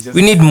make it is just.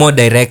 We need more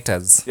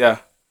directors. Yeah.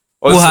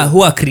 Also,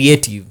 who are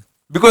creative.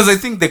 Because I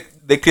think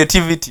the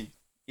creativity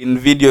in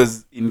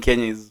videos in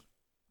Kenya is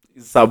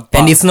subpar.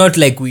 And it's not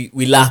like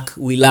we lack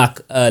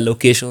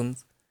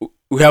locations.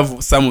 We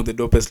have some of the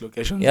dopest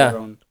locations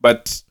around,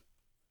 but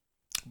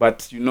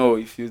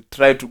if you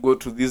try to go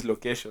to these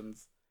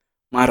locations,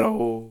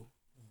 Marao,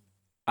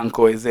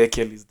 Uncle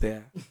Ezekiel is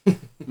there.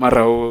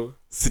 Marao,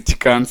 City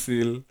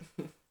Council.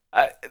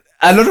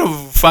 A lot of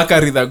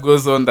fuckery that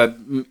goes on that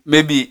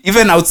maybe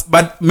even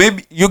but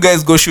maybe you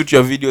guys go shoot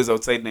your videos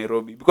outside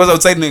Nairobi, because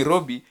outside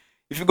Nairobi,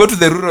 if you go to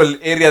the rural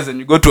areas and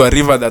you go to a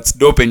river that's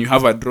dope and you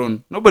have a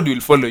drone, nobody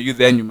will follow you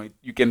there, and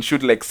you can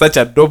shoot like such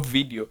a dope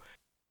video,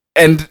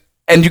 and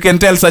you can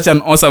tell such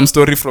an awesome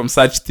story from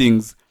such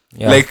things.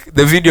 Like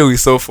the video we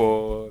saw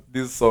for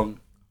this song,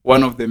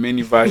 one of the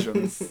many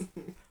versions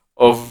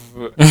of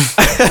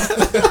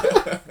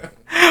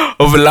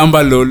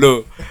Lamba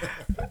Lolo.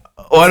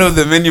 One of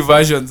the many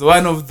versions.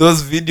 One of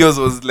those videos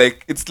was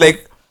like, it's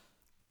like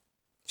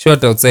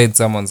shot outside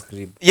someone's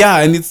crib. Yeah,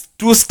 and it's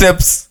 2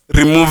 steps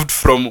removed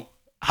from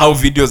how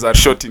videos are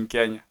shot in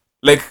Kenya.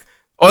 Like,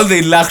 all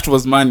they lacked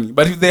was money.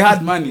 But if they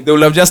had money, they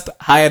would have just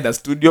hired a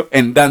studio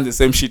and done the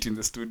same shit in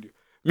the studio.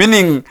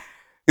 Meaning,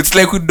 it's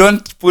like we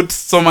don't put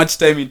so much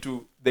time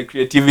into the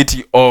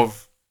creativity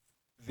of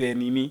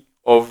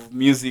of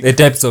music. The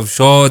types of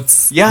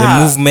shots,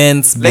 the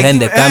movements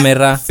behind the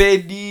camera.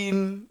 Fade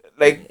in,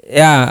 like,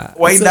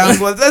 wide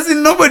angles. As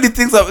in, nobody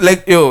thinks of,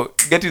 like, yo,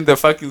 get in the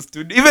fucking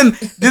studio. Even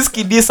this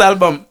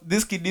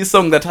Kidis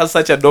song that has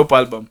such a dope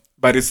album,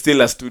 but it's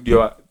still a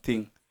studio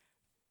thing.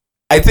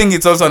 I think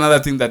it's also another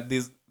thing that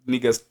these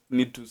niggas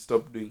need to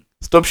stop doing.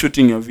 Stop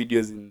shooting your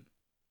videos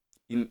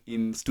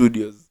in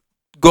studios.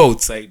 Go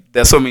outside.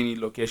 There are so many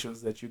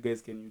locations that you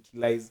guys can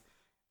utilize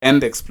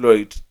and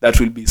exploit that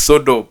will be so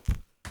dope.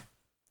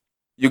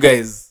 You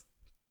guys,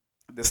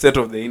 the state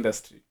of the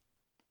industry,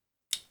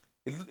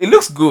 it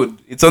looks good.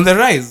 It's on the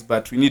rise,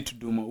 but we need to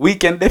do more. We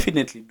can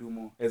definitely do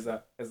more as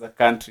a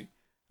country.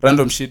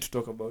 Random shit to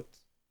talk about.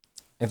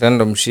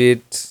 Random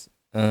shit.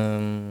 Not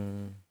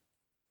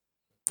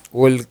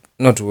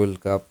World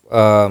Cup.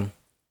 Oh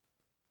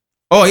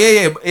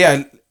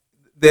yeah.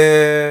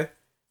 The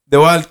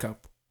World Cup.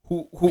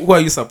 Who are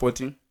you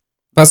supporting?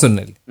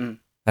 Personally,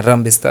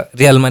 Harambee Star,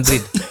 Real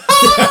Madrid.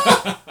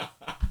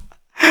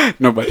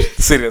 No, but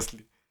seriously.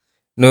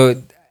 No,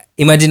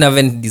 imagine I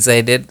haven't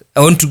decided.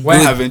 Why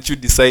haven't you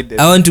decided?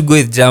 I want to go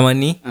with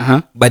Germany,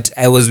 but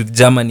I was with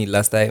Germany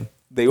last time.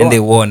 They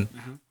won.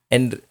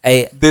 And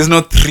there's no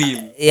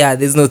thrill. Yeah,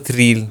 there's no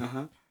thrill.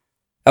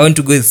 I want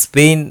to go with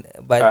Spain,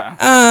 but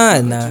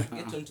nah.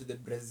 Get onto the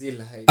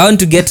Brazil hype. I want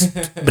to get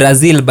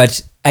Brazil,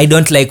 but I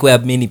don't like where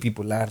many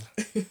people are.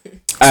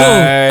 So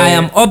I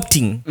am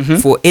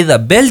opting for either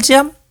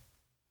Belgium.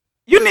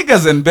 You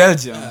niggas in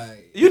Belgium.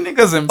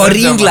 Or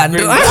England.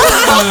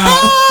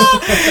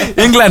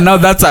 England, now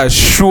that's a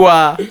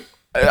sure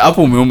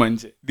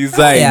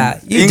design. Yeah,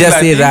 you just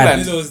say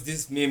that. There was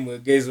this meme where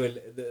guys were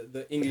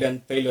the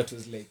England pilot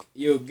was like,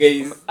 yo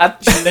guys,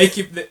 should I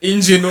keep the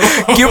engine on?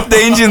 Keep the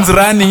engines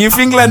running. If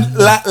England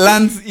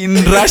lands in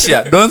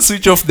Russia, don't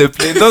switch off the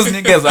plane. Those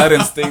niggas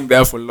aren't staying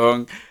there for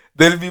long.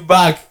 They'll be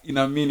back in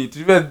a minute.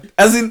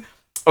 As in,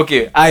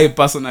 okay, I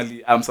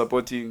personally am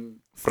supporting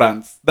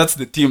France. That's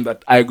the team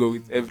that I go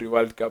with every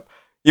World Cup.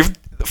 If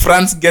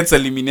France gets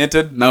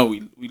eliminated, now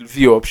we'll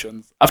view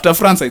options. After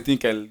France, I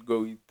think I'll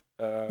go with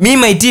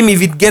my team.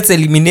 If it gets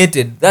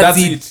eliminated, that's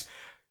it.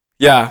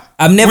 Yeah,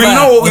 I'm never.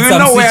 We'll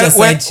know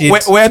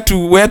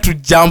where to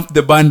jump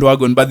the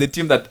bandwagon. But the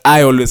team that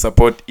I always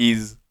support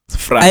is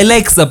France. I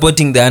like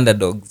supporting the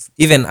underdogs,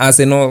 even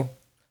Arsenal.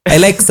 I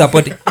like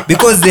supporting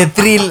because the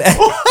thrill.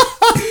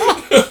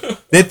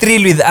 The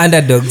thrill with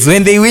underdogs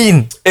when they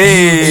win.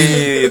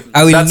 Hey,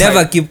 I will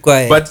never keep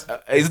quiet.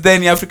 But is there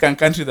any African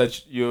country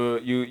that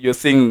you're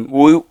saying?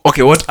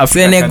 Okay, what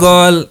African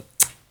Senegal,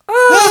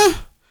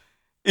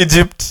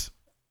 Egypt.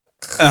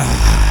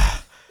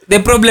 The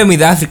problem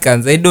with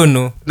Africans, I don't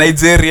know.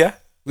 Nigeria.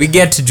 We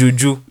get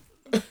juju.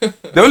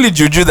 The only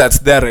juju that's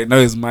there right now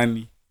is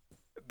money.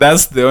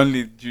 That's the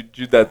only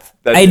juju that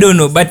I don't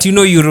know, but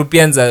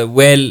Europeans are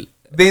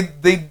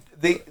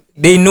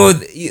they know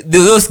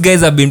those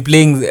guys have been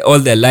playing all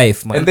their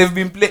life, man. And they've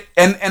been playing,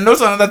 and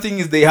also another thing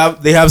is they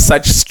have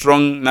such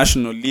strong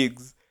national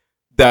leagues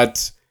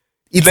that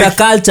it's a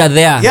culture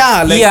there.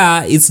 Yeah,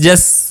 yeah, it's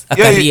just a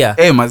career.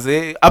 Hey,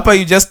 maze, upper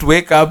you just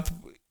wake up,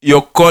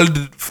 you're called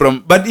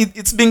from, but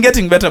it's been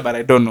getting better, but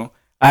I don't know.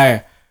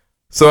 I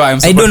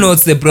don't know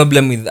what's the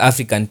problem with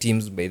African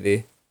teams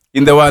by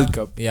in the World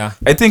Cup. Yeah,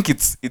 I think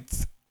it's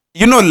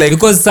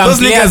because some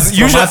players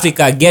from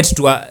Africa get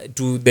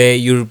to the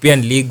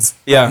European leagues.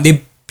 Yeah,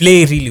 they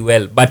play really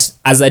well, but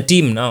as a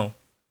team now.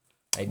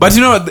 But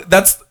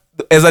that's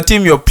as a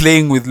team you're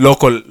playing with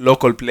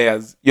local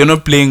players. You're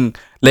not playing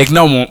like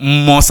now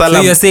Mo Salah.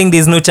 So you're saying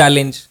there's no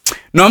challenge?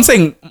 No, I'm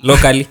saying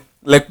locally.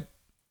 Like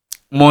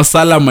Mo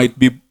Salah might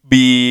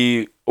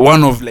be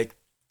one of like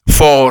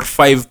 4 or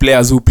 5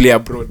 players who play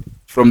abroad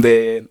from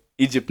the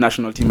Egypt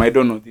national team. I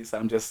don't know this.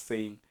 I'm just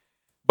saying.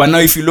 But now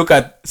if you look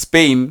at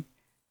Spain,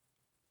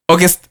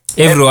 okay,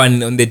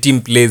 everyone on the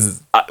team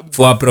plays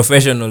for a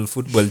professional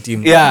football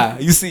team. Yeah,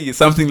 you see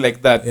something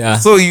like that. Yeah.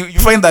 So you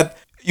find that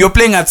you're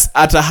playing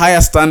at a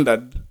higher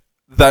standard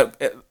that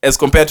as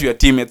compared to your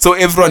teammates. So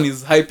everyone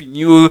is hyping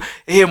you.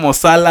 Hey, Mo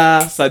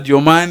Salah,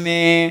 Sadio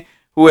Mane,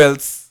 who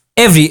else?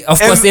 Every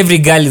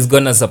girl is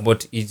gonna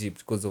support Egypt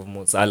because of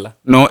Mo Salah.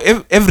 No,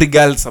 every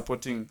girl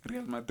supporting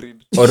Real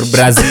Madrid or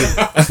Brazil.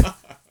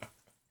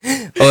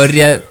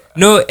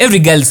 Every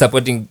girl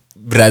supporting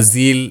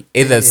Brazil,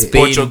 either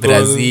Spain, Portugal.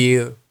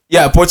 Brazil.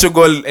 Yeah,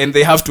 Portugal, and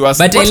they have to ask,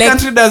 but what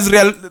country does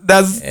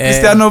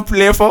Cristiano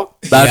play for?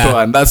 That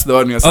one. That's the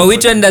one you're supporting.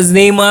 Which one does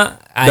Neymar?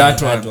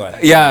 That one.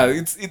 Yeah,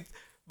 it's.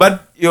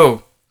 But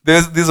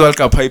this World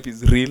Cup hype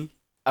is real.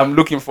 I'm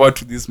looking forward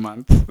to this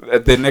month.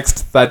 The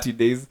next 30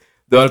 days,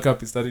 the World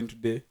Cup is starting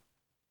today.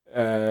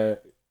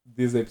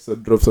 This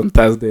episode drops on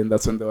Thursday, and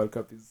that's when the World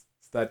Cup is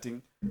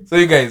starting. So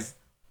you guys,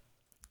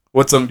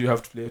 what song do you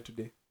have to play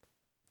today?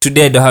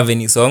 Today I don't have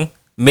any song.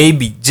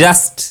 Maybe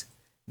just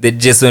the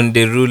Jason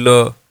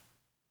Derulo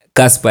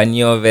Casper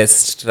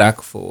Nyovest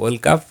track for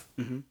World Cup.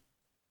 Mm-hmm.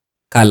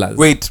 Colors.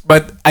 Wait,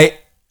 but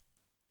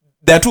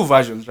there are 2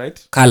 versions,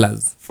 right?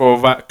 Colors.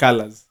 For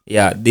Colors.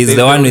 Yeah, there's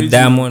the one with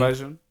Diamond.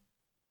 Version.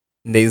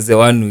 There's the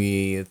one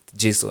with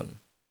Jason.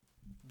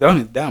 The one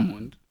with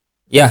Diamond?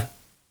 Yeah.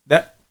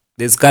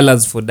 There's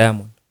Colors for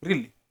Diamond.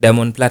 Really?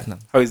 Diamond Platinum.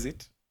 How is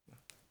it?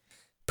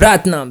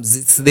 Platinums.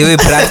 It's the way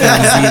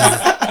Platinums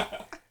is.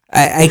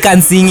 I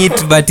can't sing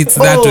it, but it's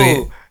that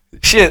way.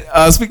 Shit.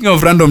 Speaking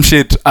of random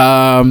shit,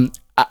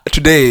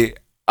 today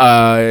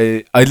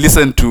I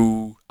listened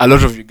to a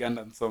lot of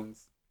Ugandan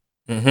songs.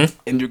 Mm-hmm.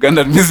 And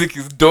Ugandan music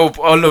is dope.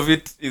 All of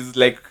it is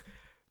like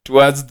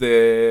towards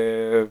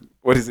the,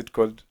 what is it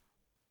called?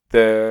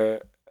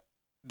 The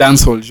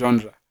dancehall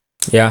genre.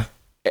 Yeah.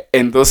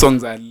 And those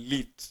songs are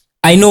lit.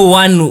 I know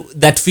one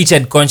that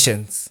featured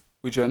Conscience.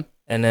 Which one?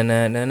 Who's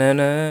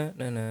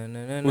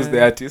the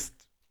artist?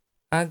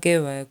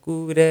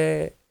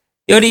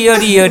 Yori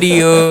yori yori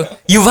yo.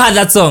 You've heard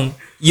that song?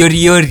 Yori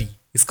yori.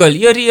 It's called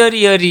Yori yori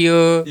yori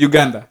yo.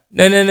 Uganda.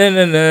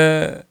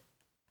 No.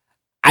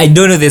 I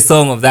don't know the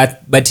song of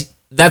that, but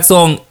that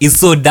song is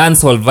so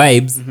dancehall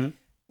vibes. Mm-hmm.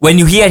 When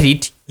you hear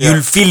it,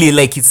 you'll feel it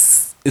like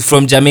it's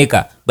from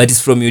Jamaica, but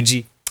it's from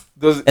UG.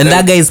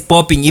 That guy is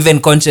popping. Even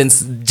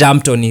Conscience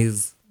jumped on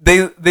his.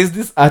 There's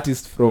this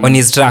artist from on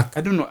his track.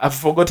 I don't know. I've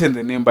forgotten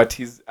the name, but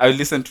I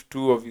listened to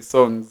 2 of his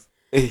songs.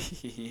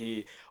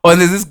 And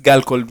there's this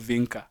girl called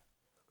Vinka.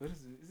 What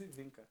is it? Is it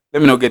Vinka?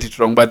 Let me not get it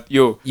wrong, but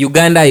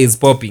Uganda is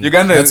popping.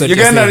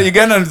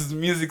 Uganda's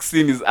music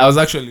scene is. I was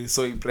actually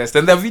so impressed,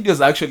 and their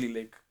videos are actually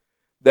like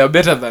they're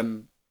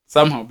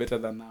somehow better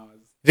than ours.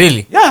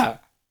 Really? Yeah.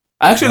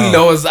 I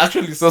was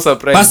actually so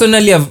surprised.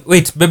 Personally,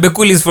 Bebe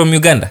Cool is from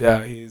Uganda.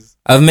 Yeah, he is.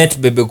 I've met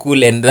Bebe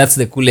Cool, and that's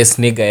the coolest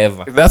nigga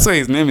ever. That's why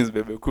his name is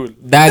Bebe Cool.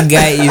 That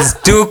guy is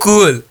too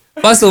cool.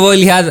 First of all,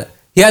 he has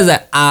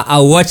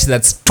a watch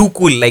that's too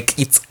cool, like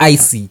it's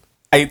icy.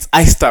 It's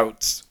iced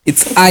out.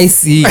 It's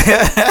icy.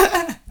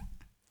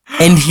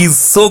 And he's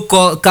so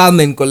calm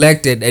and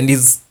collected, and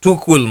he's too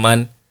cool,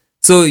 man.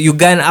 So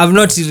Uganda, I've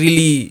not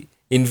really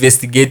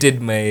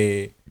investigated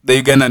the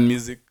Ugandan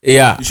music.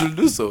 Yeah, you should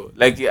do so.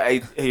 Like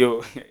I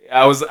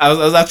was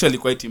actually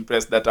quite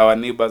impressed that our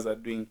neighbors are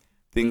doing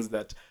things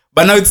that.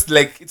 But now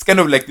it's kind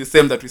of like the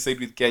same that we said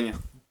with Kenya.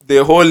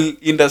 The whole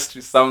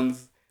industry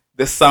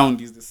the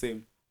sound is the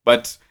same,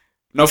 but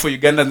now for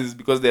Ugandans is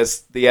because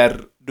they are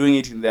doing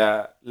it in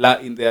their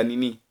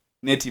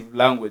native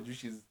language,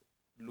 which is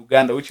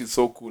Luganda, which is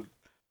so cool.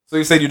 So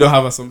you said you don't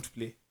have a song to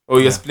play, or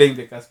you're playing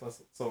the Casper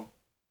song,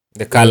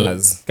 the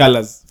Colors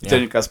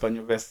featuring Casper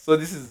Nyovest. So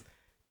this is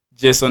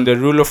Jason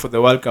Derulo for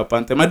the World Cup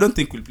anthem. I don't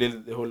think we'll play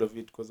the whole of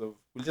it we'll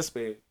just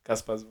play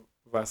Casper's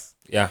verse.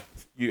 Yeah.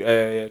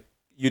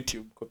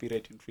 YouTube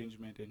copyright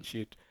infringement and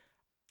shit.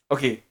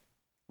 Okay,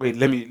 wait.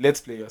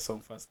 Let's play your song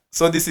first.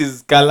 So this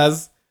is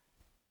Colors,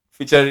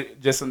 featuring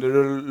Jason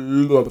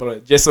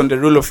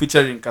Derulo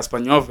featuring Casper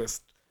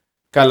Nyovest.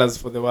 Colors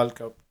for the World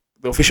Cup,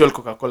 the official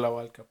Coca-Cola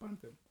World Cup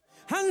anthem.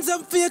 Hands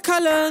up for your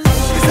colors.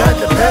 It's at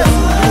the best.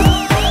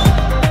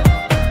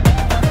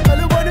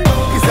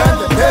 It's at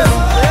the best.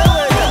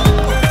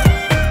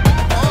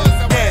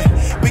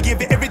 Yeah, we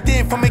give it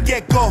everything from a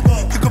get-go.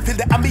 You can feel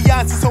the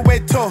ambiance, it's so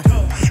wet.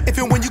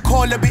 Even when you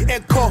call, it be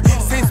echo.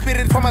 Same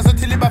spirit from us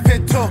until it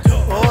feto.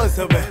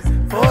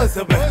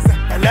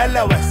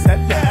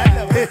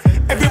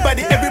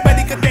 Everybody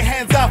got their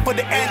hands up for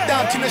the end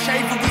down. China Shai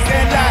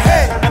Vuvuzela.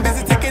 Hey, I'm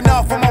busy taking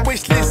off on my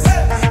wish list.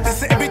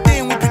 This is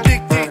everything we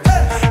predicted.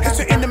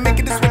 History in the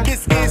making, this what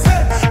this is.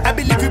 I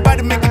believe we about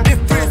to make a difference.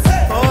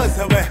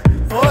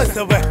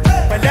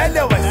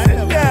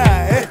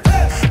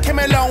 Came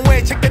a long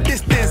way, check the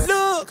distance.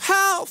 Look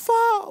how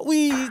far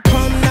we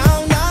come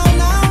now.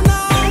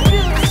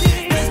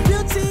 There's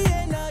beauty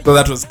in our So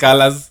that was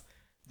Colors,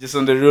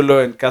 Jason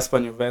Derulo and Casper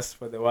Nyovest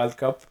for the World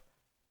Cup.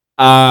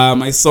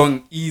 My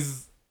song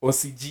is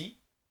OCG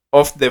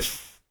off the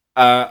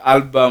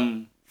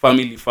album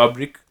Family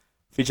Fabric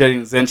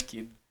featuring Zench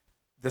Kid.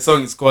 The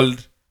song is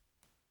called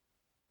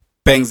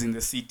Pangs in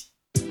the City.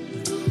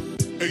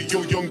 Hey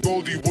yo, young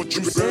Goldie, what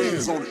you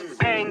saying?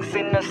 Pangs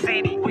in the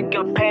city, we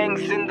got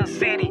pangs in the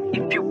city.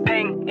 If you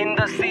pang in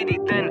the city,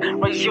 then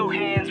raise your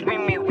hands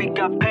with me. We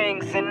got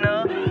pangs in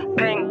the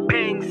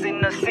pangs in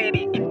the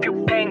city. If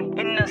you pang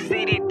in the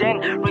city,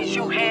 then raise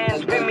your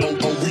hands with me.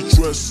 Are we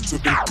dressed to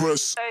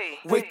impress?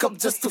 Wake up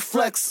just to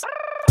flex.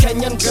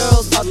 Kenyan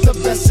girls are the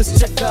best, just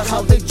check out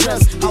how they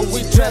dress. How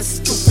we dress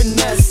to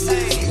finesse.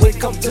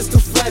 Wake up just to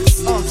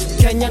flex.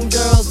 Kenyan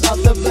girls are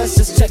the best,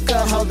 just check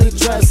out how they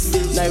dress.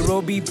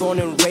 Nairobi born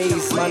and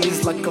raised,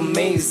 money's like a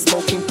maze.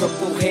 Smoking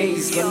purple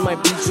haze. When my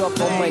beat drop,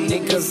 all my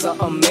niggas are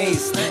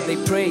amazed. They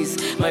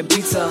praise, my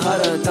beats are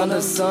hotter than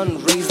the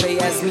sun rays. They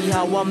ask me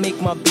how I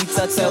make my beats,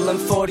 I tell them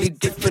 40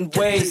 different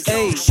ways.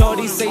 Hey,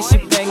 shorty say she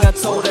bang, I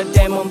told her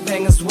damn I'm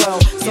bang as well.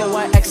 So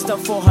I asked her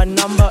for her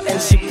number and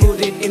she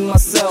put it in my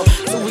cell.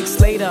 2 weeks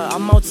later,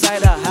 I'm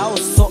outside her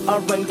house, so I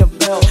rang the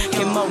bell.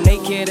 Came out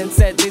naked and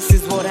said, this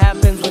is what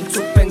happens when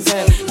two pangs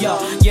end. Yeah,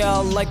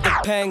 I like the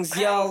pangs,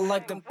 yeah, I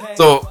like the pangs.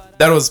 So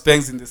that was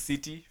Pangs in the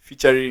City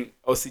featuring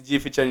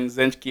OCG featuring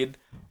Zench Kid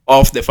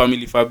off the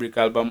Family Fabric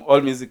album. All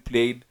music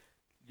played.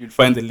 You'll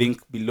find the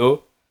link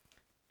below.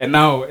 And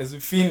now, as we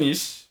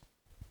finish,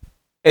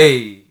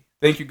 hey,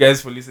 thank you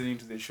guys for listening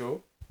to the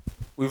show.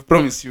 We've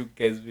promised you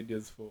guys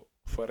videos for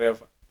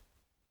forever.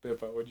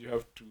 Pepper, what do you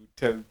have to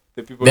tell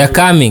the people? They're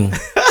coming.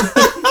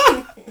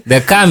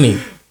 They're coming.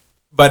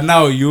 But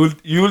now you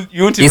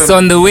won't It's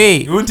on the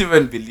way. You won't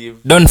even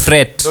believe. Don't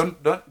fret.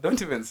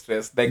 Don't even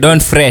stress. Like,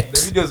 Don't fret. The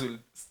videos will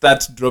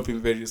start dropping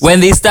very soon. When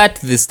they start,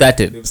 they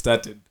started. They've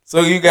started. So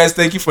you guys,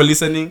 thank you for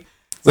listening.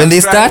 When they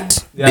Subscribe.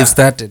 start, Yeah. they've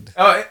started.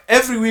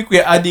 Every week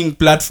we're adding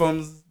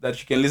platforms that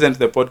you can listen to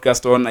the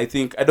podcast on. I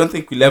don't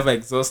think we'll ever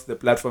exhaust the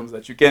platforms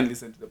that you can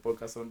listen to the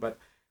podcast on, but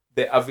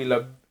the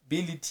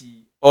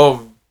availability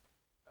on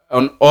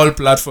all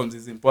platforms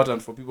is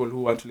important for people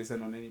who want to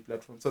listen on any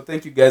platform. So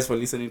thank you guys for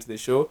listening to the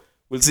show.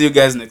 We'll see you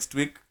guys next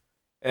week.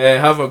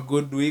 Have a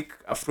good week,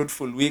 a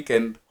fruitful week,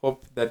 and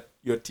hope that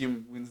your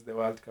team wins the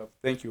World Cup.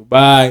 Thank you.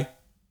 Bye.